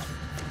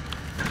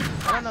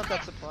 I don't know if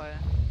that's supply.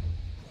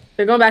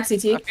 They're going back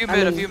CT. A few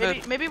mid. A few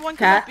mid. Maybe one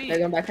Cat. come back B. They're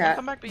going back One cat.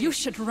 come back B. You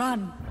should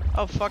run.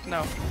 Oh fuck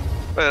no.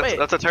 Wait,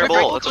 that's a terrible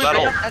Wait, ult. That's a bad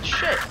wait, ult. That's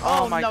shit.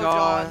 Oh Oh, my no,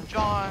 God.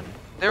 John.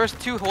 There was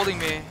 2 holding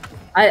me.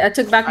 I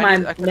took back I my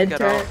couldn't mid get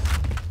turn. out.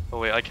 Oh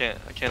wait, I can't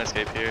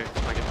escape here.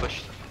 I get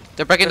pushed.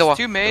 They're breaking the There's wall.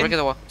 2 They're main. breaking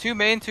the wall. 2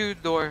 main. 2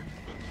 door.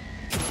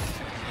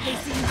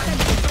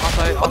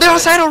 Oh, they're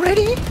outside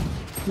already?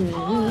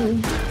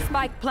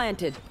 Spike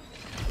planted.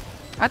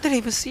 I didn't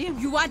even see him.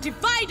 You are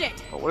divided.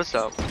 Oh, what is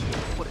that?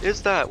 What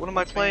is that? What am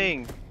I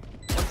playing?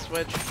 One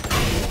switch.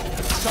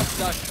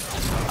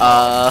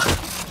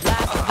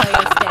 Last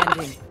player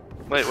standing.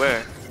 Wait,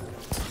 where?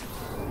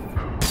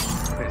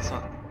 Wait, it's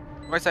not.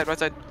 Right side.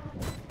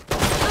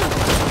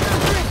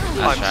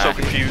 I'm so right.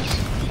 confused.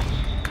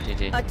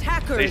 GG.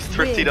 Attackers They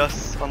thrifted win.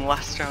 us on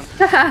last round.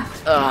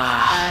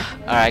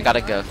 Alright,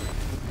 gotta go.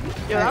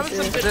 Yo, that was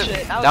some good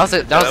shit. That was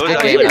a That was good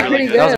actually game. really Pretty good. good. That was